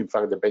ICU. In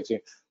fact, the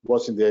patient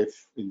was in the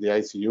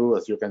ICU,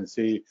 as you can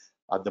see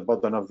at the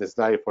bottom of the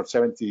slide, for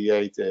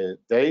 78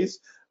 days,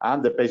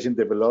 and the patient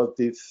developed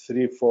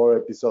 3-4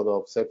 episodes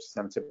of sepsis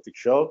and septic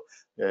shock,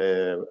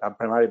 and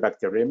primary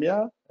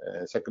bacteremia,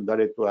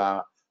 secondary to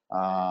a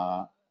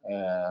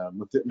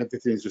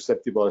methicillin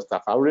susceptible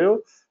staph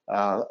aureus,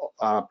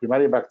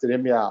 primary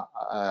bacteremia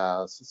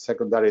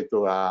secondary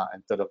to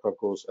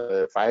Enterococcus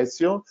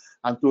faecium,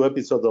 and 2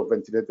 episodes of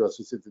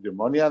ventilator-associated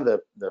pneumonia.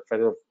 The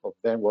first of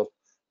them was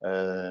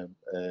the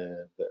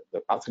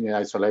pathogen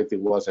isolated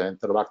was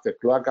Enterobacter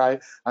cloacae,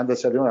 and the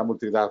second a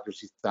multi-drug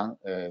resistant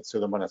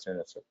Pseudomonas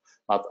aeruginosa.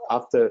 But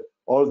after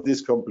all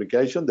these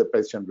complications, the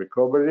patient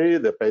recovery,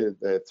 the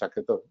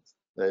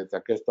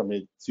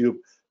tracheostomy tube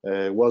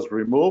was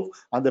removed,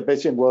 and the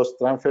patient was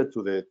transferred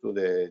to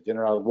the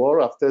general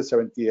ward after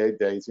 78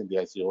 days in the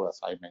ICU, as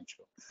I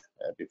mentioned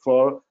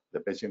before. The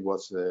patient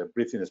was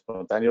breathing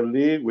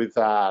spontaneously with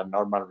a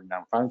normal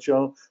renal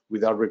function,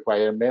 without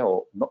requirement,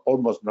 or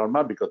almost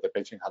normal, because the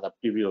patient had a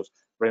previous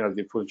renal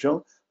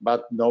dysfunction,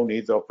 but no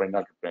need of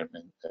renal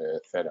replacement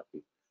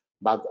therapy.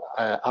 But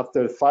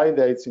after 5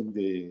 days in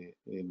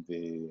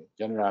the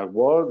general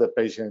ward, the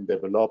patient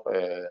developed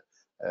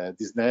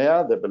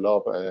dyspnea,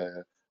 developed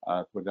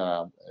with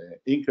an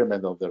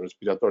increment of the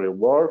respiratory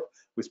work,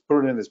 with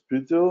purulent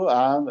sputum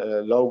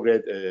and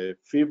low-grade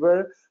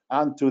fever.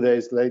 And 2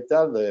 days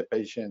later, the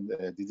patient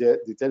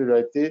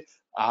deteriorated,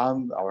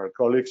 and our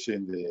colleagues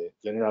in the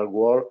general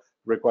ward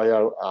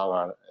required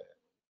our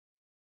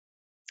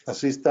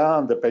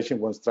assistance. The patient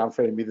was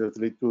transferred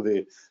immediately to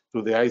the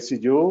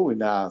ICU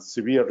in a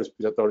severe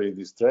respiratory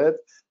distress,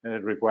 and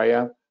it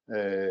required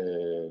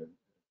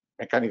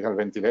mechanical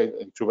ventilation,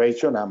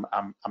 intubation,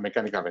 and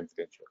mechanical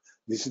ventilation.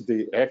 This is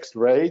the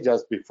X-ray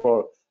just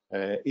before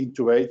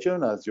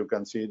intubation. As you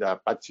can see, the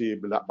patchy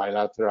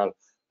bilateral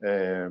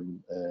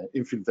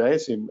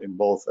infiltrates in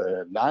both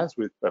lungs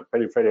with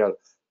peripheral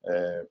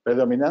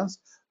predominance.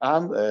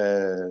 And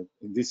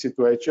in this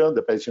situation,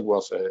 the patient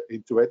was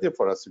intubated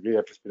for a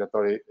severe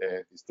respiratory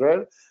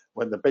distress.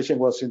 When the patient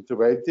was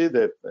intubated,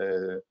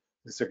 the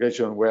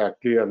secretions were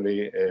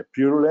clearly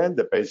purulent.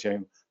 The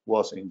patient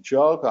was in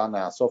shock and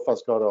a SOFA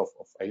score of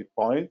 8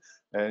 points,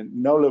 and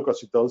no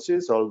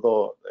leukocytosis,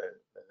 although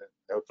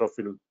the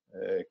neutrophil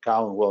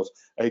count was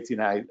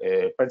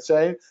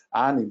 89%.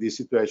 And in this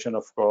situation,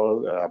 of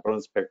course, a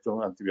broad spectrum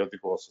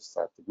antibiotic was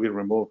started. We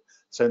removed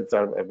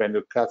central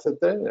venous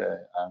catheter,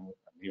 and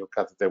a new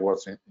catheter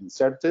was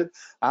inserted,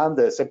 and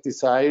the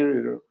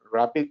SeptiCyte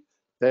RAPID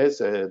test,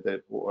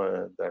 the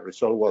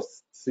result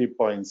was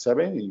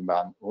 3.7 in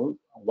band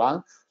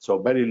 1, so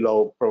very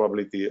low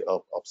probability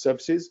of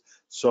sepsis.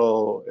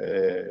 So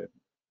the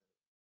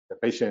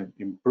patient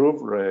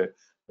improved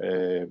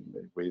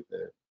with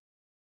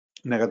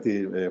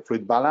negative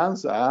fluid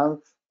balance, and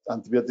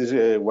antibiotics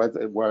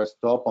were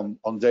stopped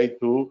on day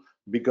 2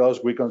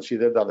 because we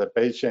considered that the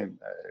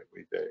patient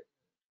with the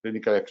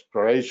clinical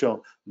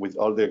exploration, with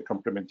all the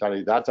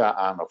complementary data,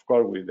 and of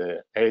course with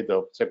the aid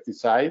of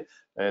SeptiCyte,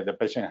 the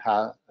patient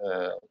had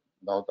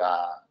not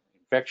an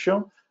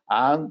infection,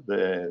 and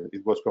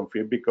it was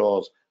confirmed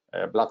because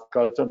blood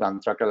culture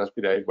and tracheal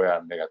aspirate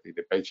were negative.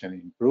 The patient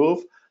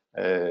improved.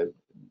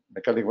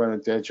 Mechanical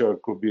ventilation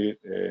could be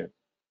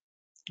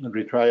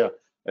retried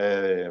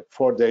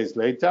 4 days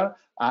later,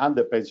 and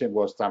the patient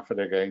was transferred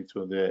again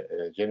to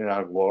the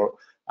general ward,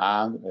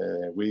 and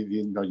we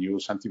did not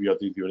use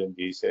antibiotics during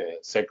this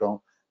second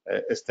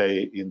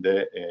stay in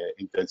the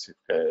intensive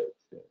care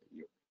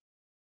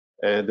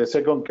unit. The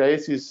second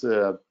case is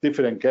a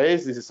different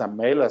case. This is a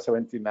male,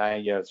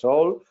 79 years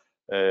old.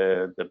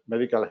 The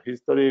medical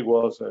history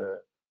was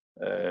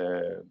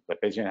the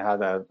patient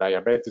had a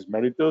diabetes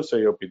mellitus,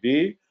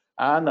 COPD,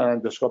 and an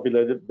endoscopic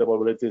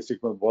devolvated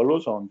sigmoid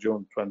bolus on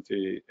June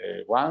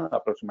 21,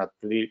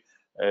 approximately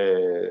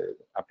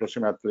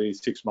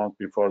 6 months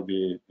before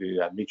the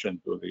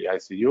admission to the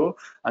ICU,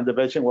 and the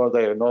patient was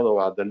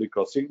diagnosed with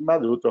leukosigma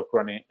due to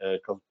chronic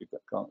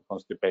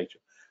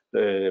constipation.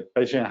 The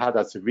patient had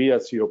a severe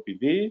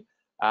COPD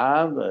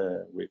and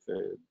with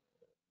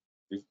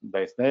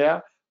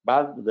dyspnea,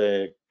 but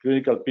the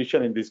clinical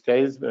picture in this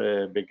case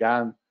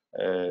began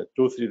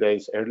 2-3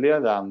 days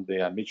earlier than the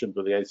admission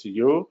to the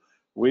ICU,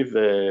 with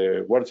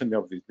the worsening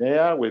of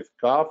dyspnea, with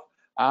cough,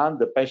 and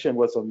the patient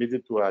was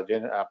admitted to a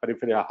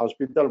peripheral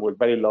hospital with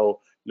very low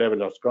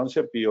level of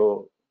concept,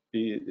 arterial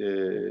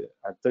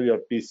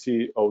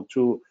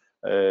PCO2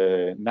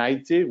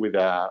 90 with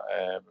a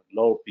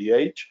low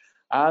pH,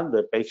 and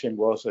the patient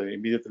was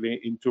immediately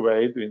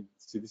intubated in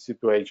the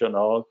situation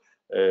of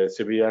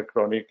severe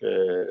chronic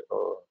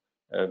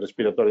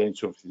respiratory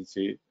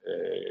insufficiency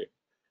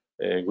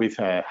with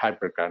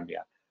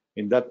hypercapnia.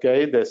 In that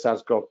case, the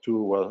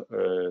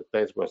SARS-CoV-2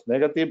 test was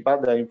negative,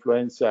 but the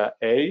influenza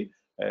A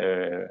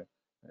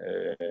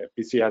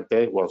PCR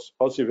test was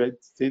positive,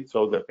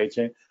 so the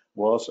patient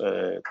was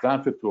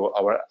transferred to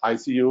our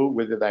ICU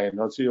with the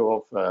diagnosis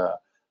of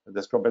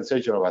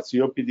descompensation of a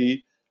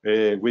COPD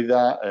with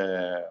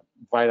a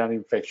viral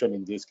infection,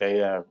 in this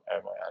case,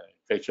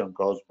 infection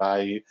caused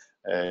by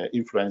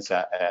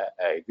influenza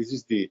A. This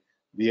is the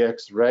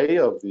X-ray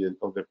of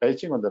the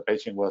patient when the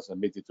patient was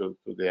admitted to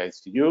the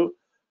ICU.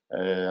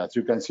 As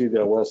you can see,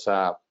 there was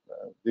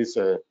this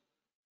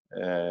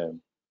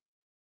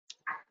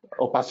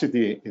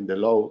opacity in the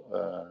low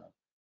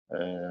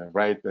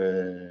right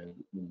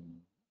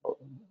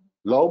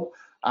lobe,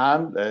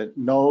 and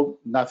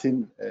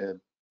nothing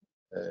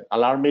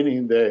alarming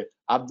in the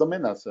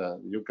abdomen, as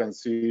you can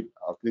see,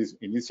 at least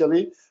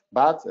initially,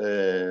 but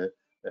the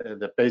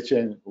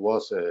patient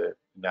was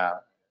in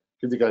a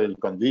critical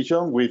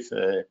condition with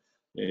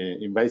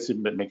invasive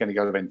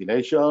mechanical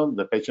ventilation.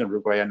 The patient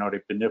required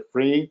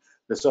norepinephrine.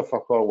 The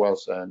esophagus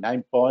was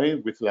 9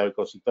 points with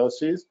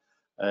leukocytosis,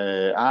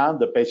 and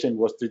the patient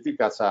was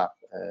treated as a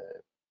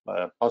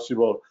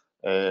possible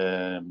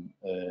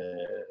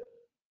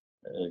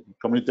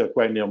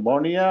community-acquired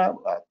pneumonia,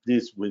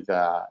 this with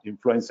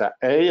influenza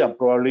A, and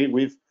probably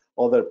with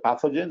other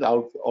pathogens,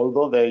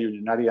 although the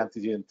urinary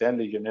antigen 10,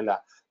 Legionella,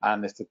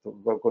 and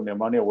Streptococcus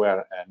pneumonia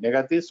were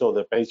negative. So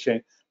the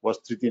patient was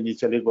treated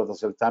initially with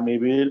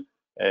oseltamivir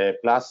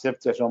plus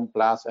ceftriaxone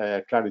plus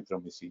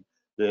clarithromycin.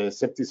 The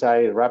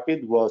SeptiCyte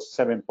RAPID was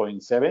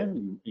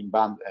 7.7 in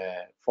band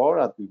 4,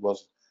 as it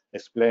was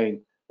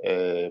explained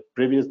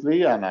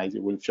previously, and I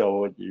will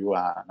show you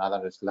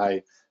another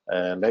slide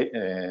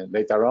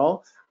later on.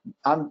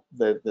 And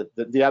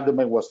the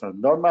abdomen was not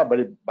normal,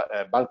 very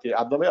bulky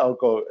abdomen.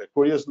 Although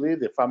curiously,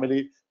 the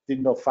family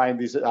did not find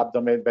this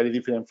abdomen very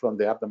different from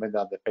the abdomen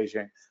that the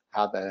patient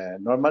had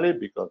normally,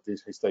 because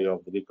this history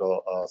of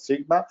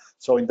leukosigma.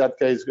 So in that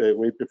case,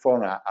 we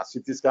performed a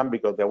CT scan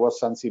because there was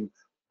something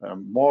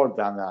more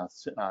than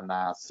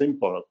a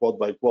simple quote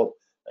by quote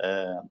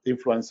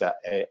influenza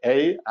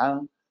A,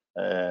 and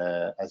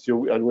as I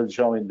will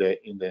show in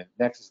the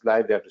next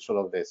slide, the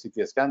result of the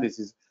CT scan. This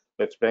is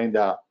to explain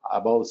that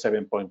above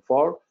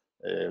 7.4,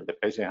 the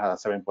patient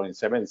has a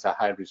 7.7. It's a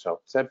high risk of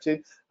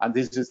sepsis, and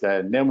this is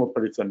the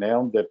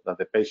pneumoperitoneum that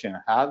the patient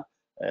had,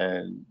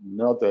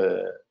 not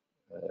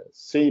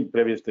seen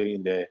previously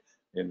in the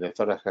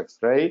thorax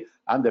X-ray,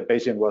 and the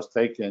patient was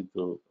taken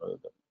to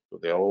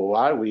the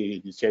OR.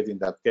 We initiated in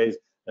that case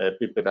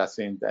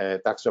piperacin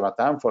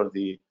tazobactam for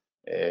the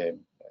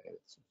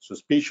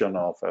suspicion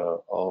of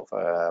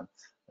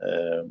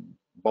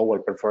bowel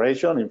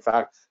perforation. In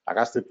fact, a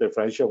gastric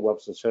perforation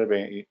was observed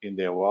in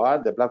the OR.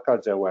 The blood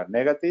culture were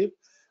negative,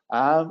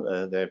 and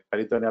the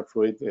peritoneal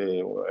fluid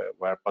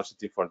were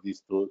positive for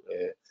these two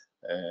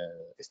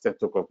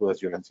streptococcus,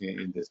 as you can see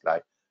in the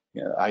slide.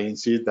 I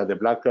insist that the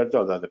blood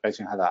culture that the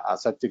patient had a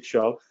septic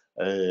shock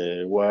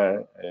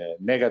were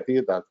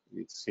negative, that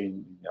it's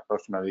seen in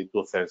approximately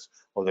 2/3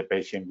 of the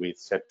patient with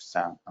sepsis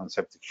and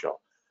septic shock.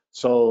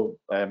 So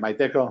my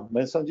take-home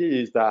message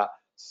is that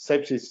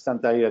sepsis is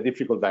sometimes a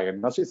difficult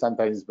diagnosis.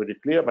 Sometimes it's very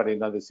clear, but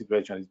in other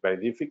situations it's very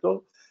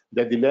difficult.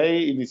 The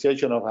delay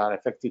initiation of an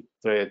effective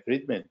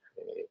treatment,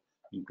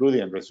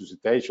 including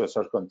resuscitation,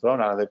 source control,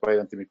 and adequate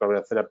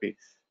antimicrobial therapy,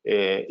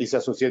 is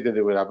associated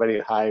with a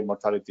very high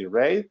mortality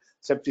rate.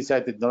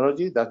 SeptiCyte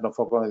technology does not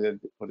focus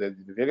on the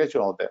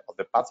identification of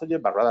the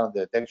pathogen, but rather on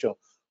the detection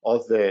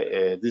of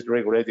the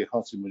dysregulated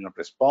host immune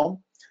response.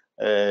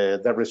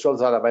 The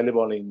results are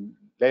available in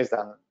less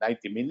than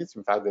 90 minutes.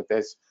 In fact, the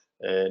test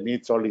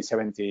needs only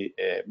 70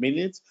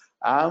 minutes.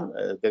 And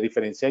the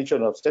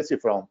differentiation of sepsis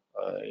from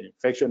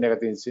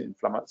infection-negative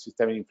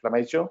systemic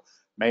inflammation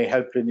may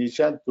help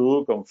clinicians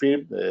to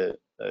confirm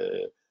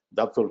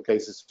doubtful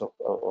cases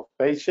of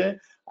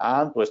patients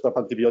and to stop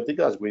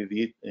antibiotics, as we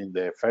did in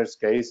the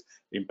first case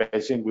in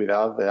patients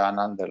without an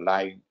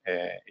underlying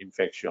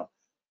infection.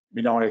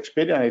 In our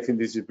experience, I think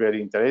this is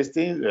very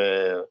interesting.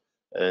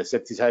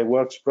 SeptiCyte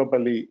works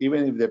properly,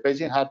 even if the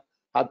patient had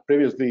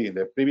previously, in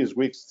the previous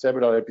weeks,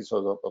 several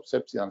episodes of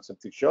sepsis and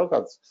septic shock,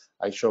 as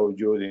I showed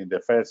you in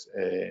the first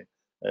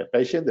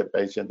patient, the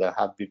patient that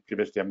had been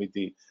previously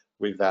admitted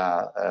with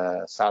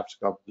a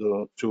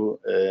SARS-CoV-2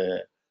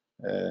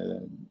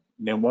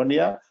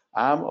 pneumonia.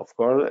 And of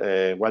course,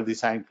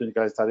 well-designed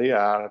clinical studies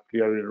are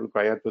clearly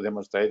required to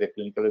demonstrate the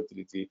clinical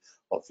utility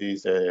of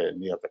this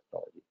new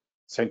technology.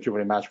 Thank you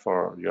very much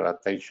for your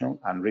attention.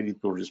 I'm ready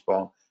to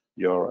respond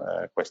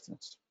your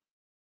questions.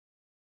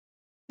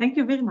 Thank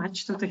you very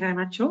much, Dr.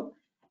 Garnacho.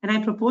 And I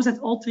propose that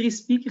all three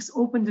speakers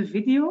open the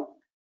video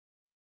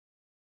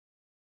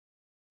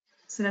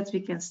so that we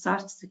can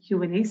start the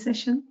Q&A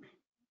session.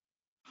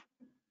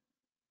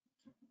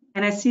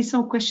 And I see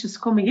some questions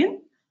coming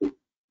in.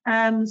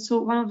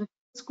 So one of the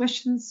first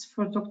questions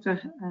for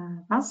Dr.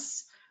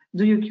 VASSE,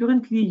 do you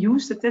currently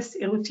use the test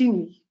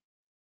routinely?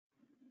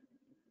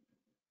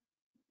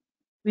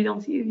 We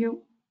don't hear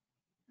you.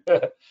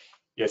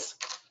 Yes,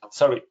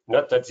 sorry,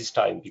 not at this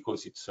time,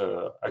 because it's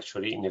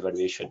actually in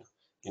evaluation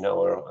in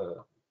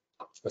our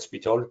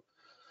hospital,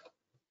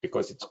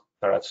 because it's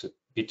perhaps a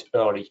bit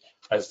early.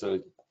 As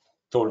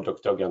told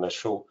Dr.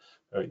 Garnacho,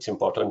 it's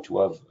important to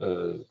have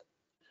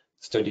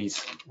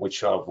studies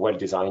which are well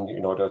designed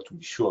in order to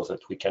be sure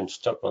that we can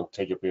stop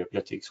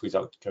antibiotics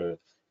without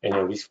any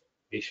risk for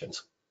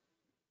patients.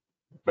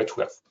 But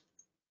we have.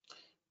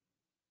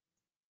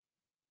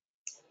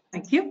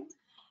 Thank you.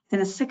 Then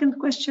a second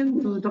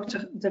question to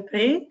Dr.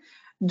 Dépret.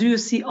 Do you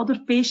see other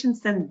patients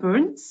than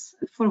burns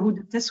for who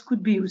the test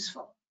could be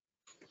useful?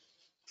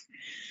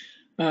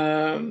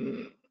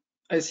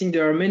 I think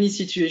there are many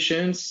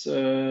situations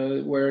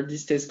where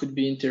this test could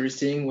be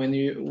interesting when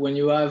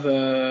you have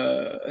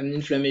an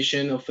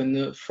inflammation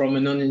from a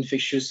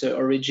non-infectious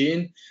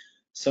origin.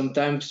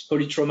 Sometimes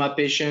polytrauma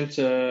patients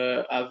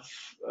have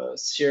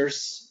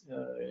sears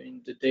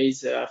in the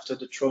days after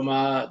the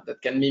trauma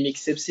that can mimic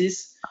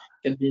sepsis.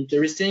 It can be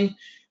interesting.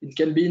 It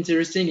can be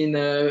interesting in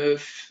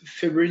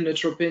febrile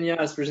neutropenia,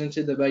 as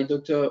presented by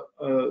Dr.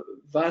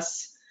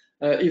 VASSE.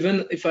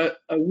 Even if I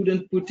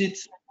wouldn't put it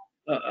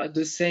at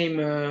the same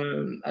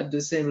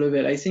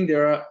level, I think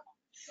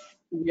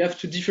we have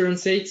to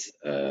differentiate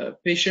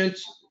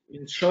patients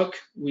in shock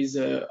with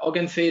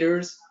organ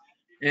failures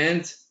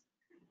and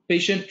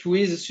patient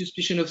with a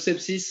suspicion of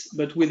sepsis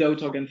but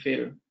without organ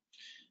failure.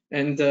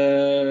 And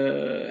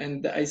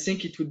I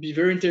think it would be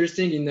very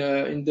interesting in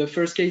the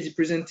first case he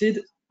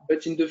presented,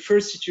 but in the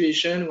first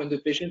situation when the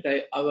patient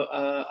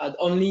had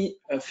only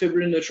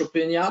febrile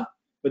neutropenia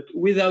but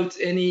without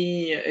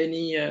any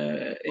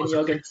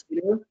organ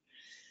failure,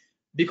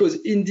 because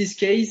in this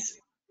case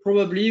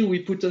probably we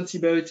put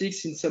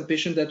antibiotics in some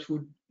patients that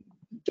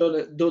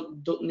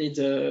don't need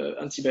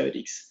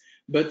antibiotics.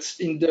 But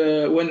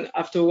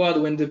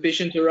when the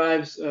patient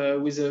arrives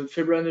with a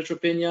febrile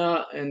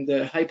neutropenia and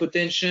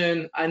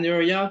hypotension,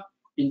 anuria,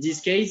 in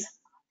this case,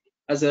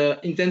 as an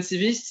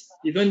intensivist,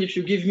 even if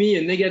you give me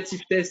a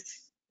negative test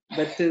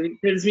that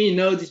tells me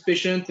no, this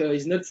patient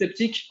is not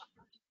septic,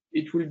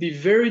 it will be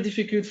very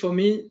difficult for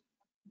me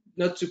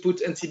not to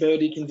put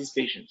antibiotic in this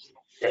patient.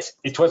 Yes,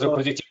 it was a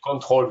positive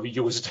control we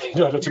used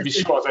in order to be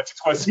sure that it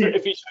was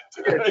efficient.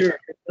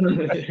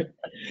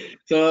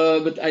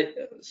 So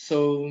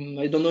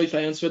I don't know if I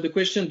answered the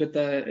question, but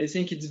I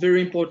think it's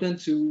very important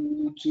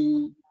to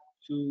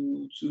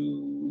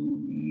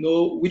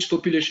know which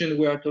population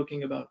we are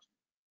talking about.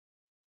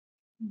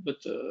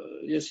 But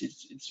yes,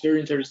 it's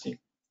very interesting.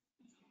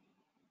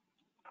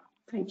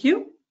 Thank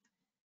you.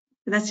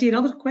 And I see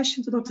another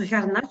question to Dr.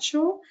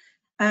 Garnacho.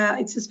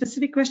 It's a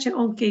specific question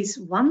on case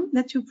 1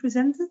 that you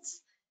presented.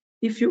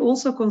 If you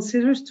also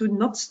consider to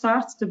not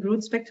start the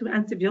broad spectrum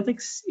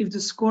antibiotics if the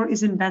score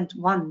is in band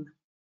 1.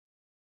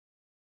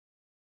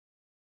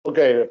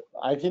 Okay,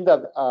 I think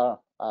that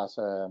as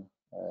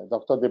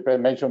Dr.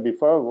 Dépret mentioned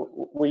before,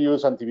 we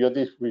use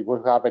antibiotics if we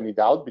have any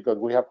doubt, because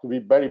we have to be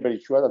very, very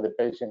sure that the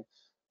patient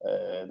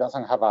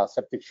doesn't have a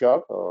septic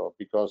shock, or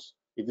because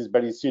it is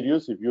very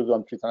serious if you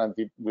don't treat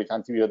with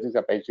antibiotics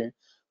a patient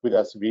with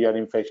a severe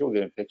infection, with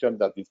an infection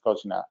that is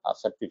causing a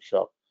septic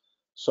shock.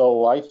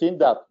 So I think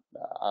that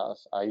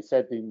as I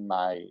said in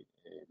my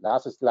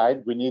last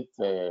slide, we need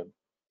a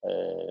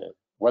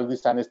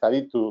well-designed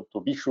study to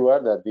be sure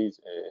that this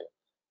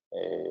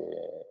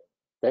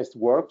test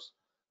works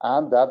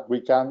and that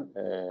we can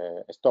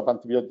stop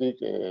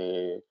antibiotic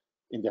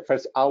in the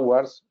first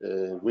hours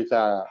with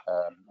a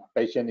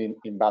patient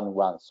in band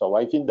 1. So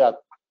I think that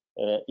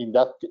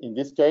in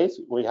this case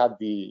we had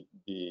the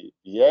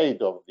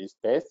aid of this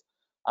test,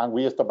 and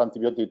we stopped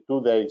antibiotic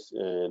 2 days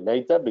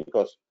later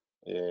because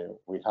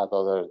we had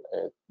other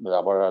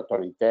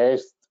laboratory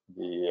tests,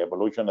 the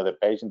evolution of the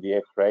patient, the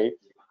X-ray.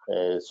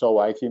 So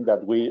I think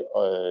that we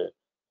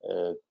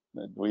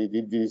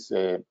did this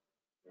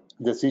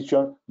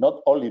decision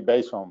not only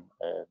based on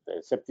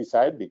the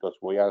SeptiCyte, because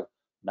we are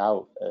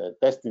now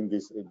testing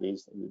this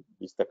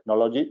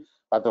technology,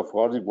 but of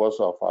course it was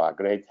of a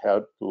great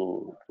help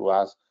to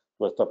us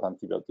to stop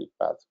antibiotic.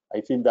 But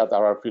I think that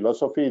our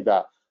philosophy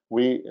that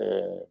we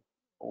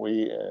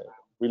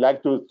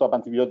like to stop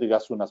antibiotic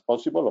as soon as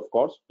possible, of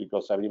course,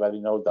 because everybody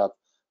knows that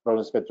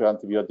broad-spectrum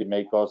antibiotic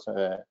may cause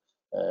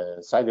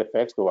side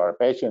effects to our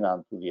patient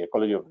and to the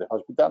ecology of the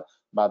hospital,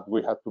 but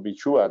we have to be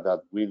sure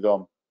that we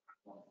don't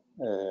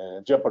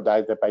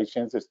jeopardize the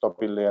patients,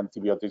 stopping the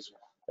antibiotics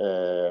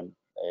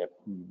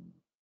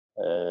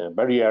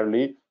very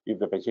early if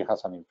the patient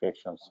has an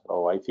infection.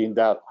 So I think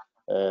that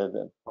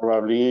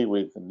probably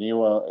with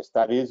new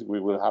studies, we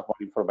will have more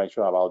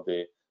information about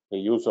the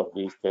use of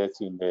these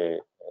tests in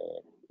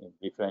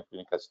different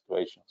clinical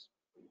situations.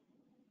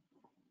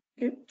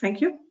 Okay, thank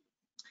you.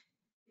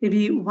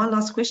 Maybe one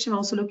last question,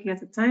 also looking at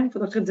the time for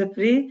Dr.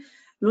 Dépret.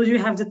 Will you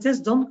have the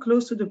test done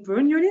close to the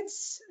burn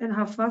units, and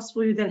how fast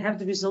will you then have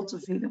the results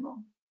available?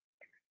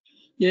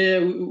 Yeah,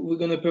 we're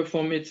gonna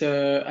perform it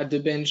at the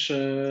bench,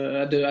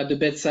 at the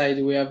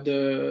bedside. We have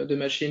the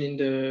machine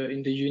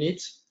in the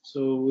unit,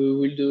 so we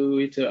will do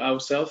it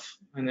ourselves,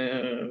 and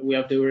we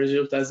have the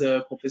result, as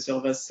Professor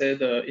VASSE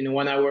said, in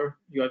 1 hour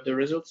you have the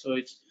result. So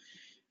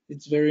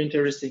it's very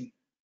interesting.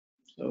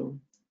 So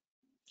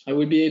I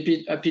will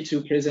be happy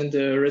to present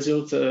the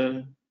result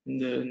in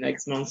the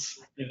next months,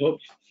 I hope.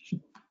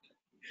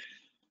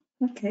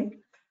 Okay,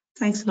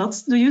 thanks a lot.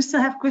 Do you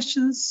still have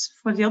questions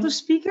for the other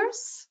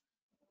speakers?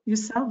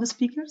 Yourself, the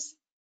speakers?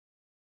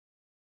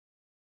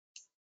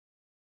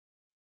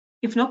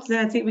 If not,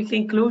 then I think we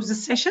can close the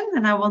session,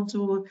 and I want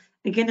to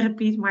again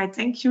repeat my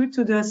thank you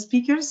to the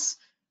speakers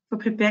for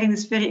preparing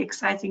these very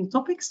exciting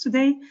topics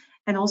today,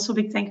 and also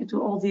big thank you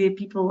to all the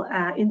people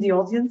in the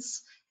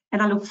audience,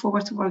 and I look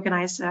forward to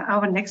organize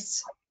our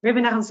next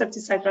webinar on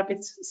SeptiCyte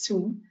RAPID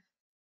soon.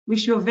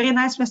 Wish you a very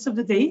nice rest of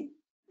the day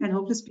and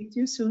hope to speak to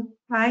you soon.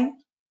 Bye.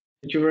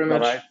 Thank you very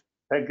much. Bye-bye.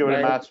 Thank you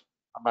very much.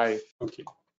 Bye-bye. Okay.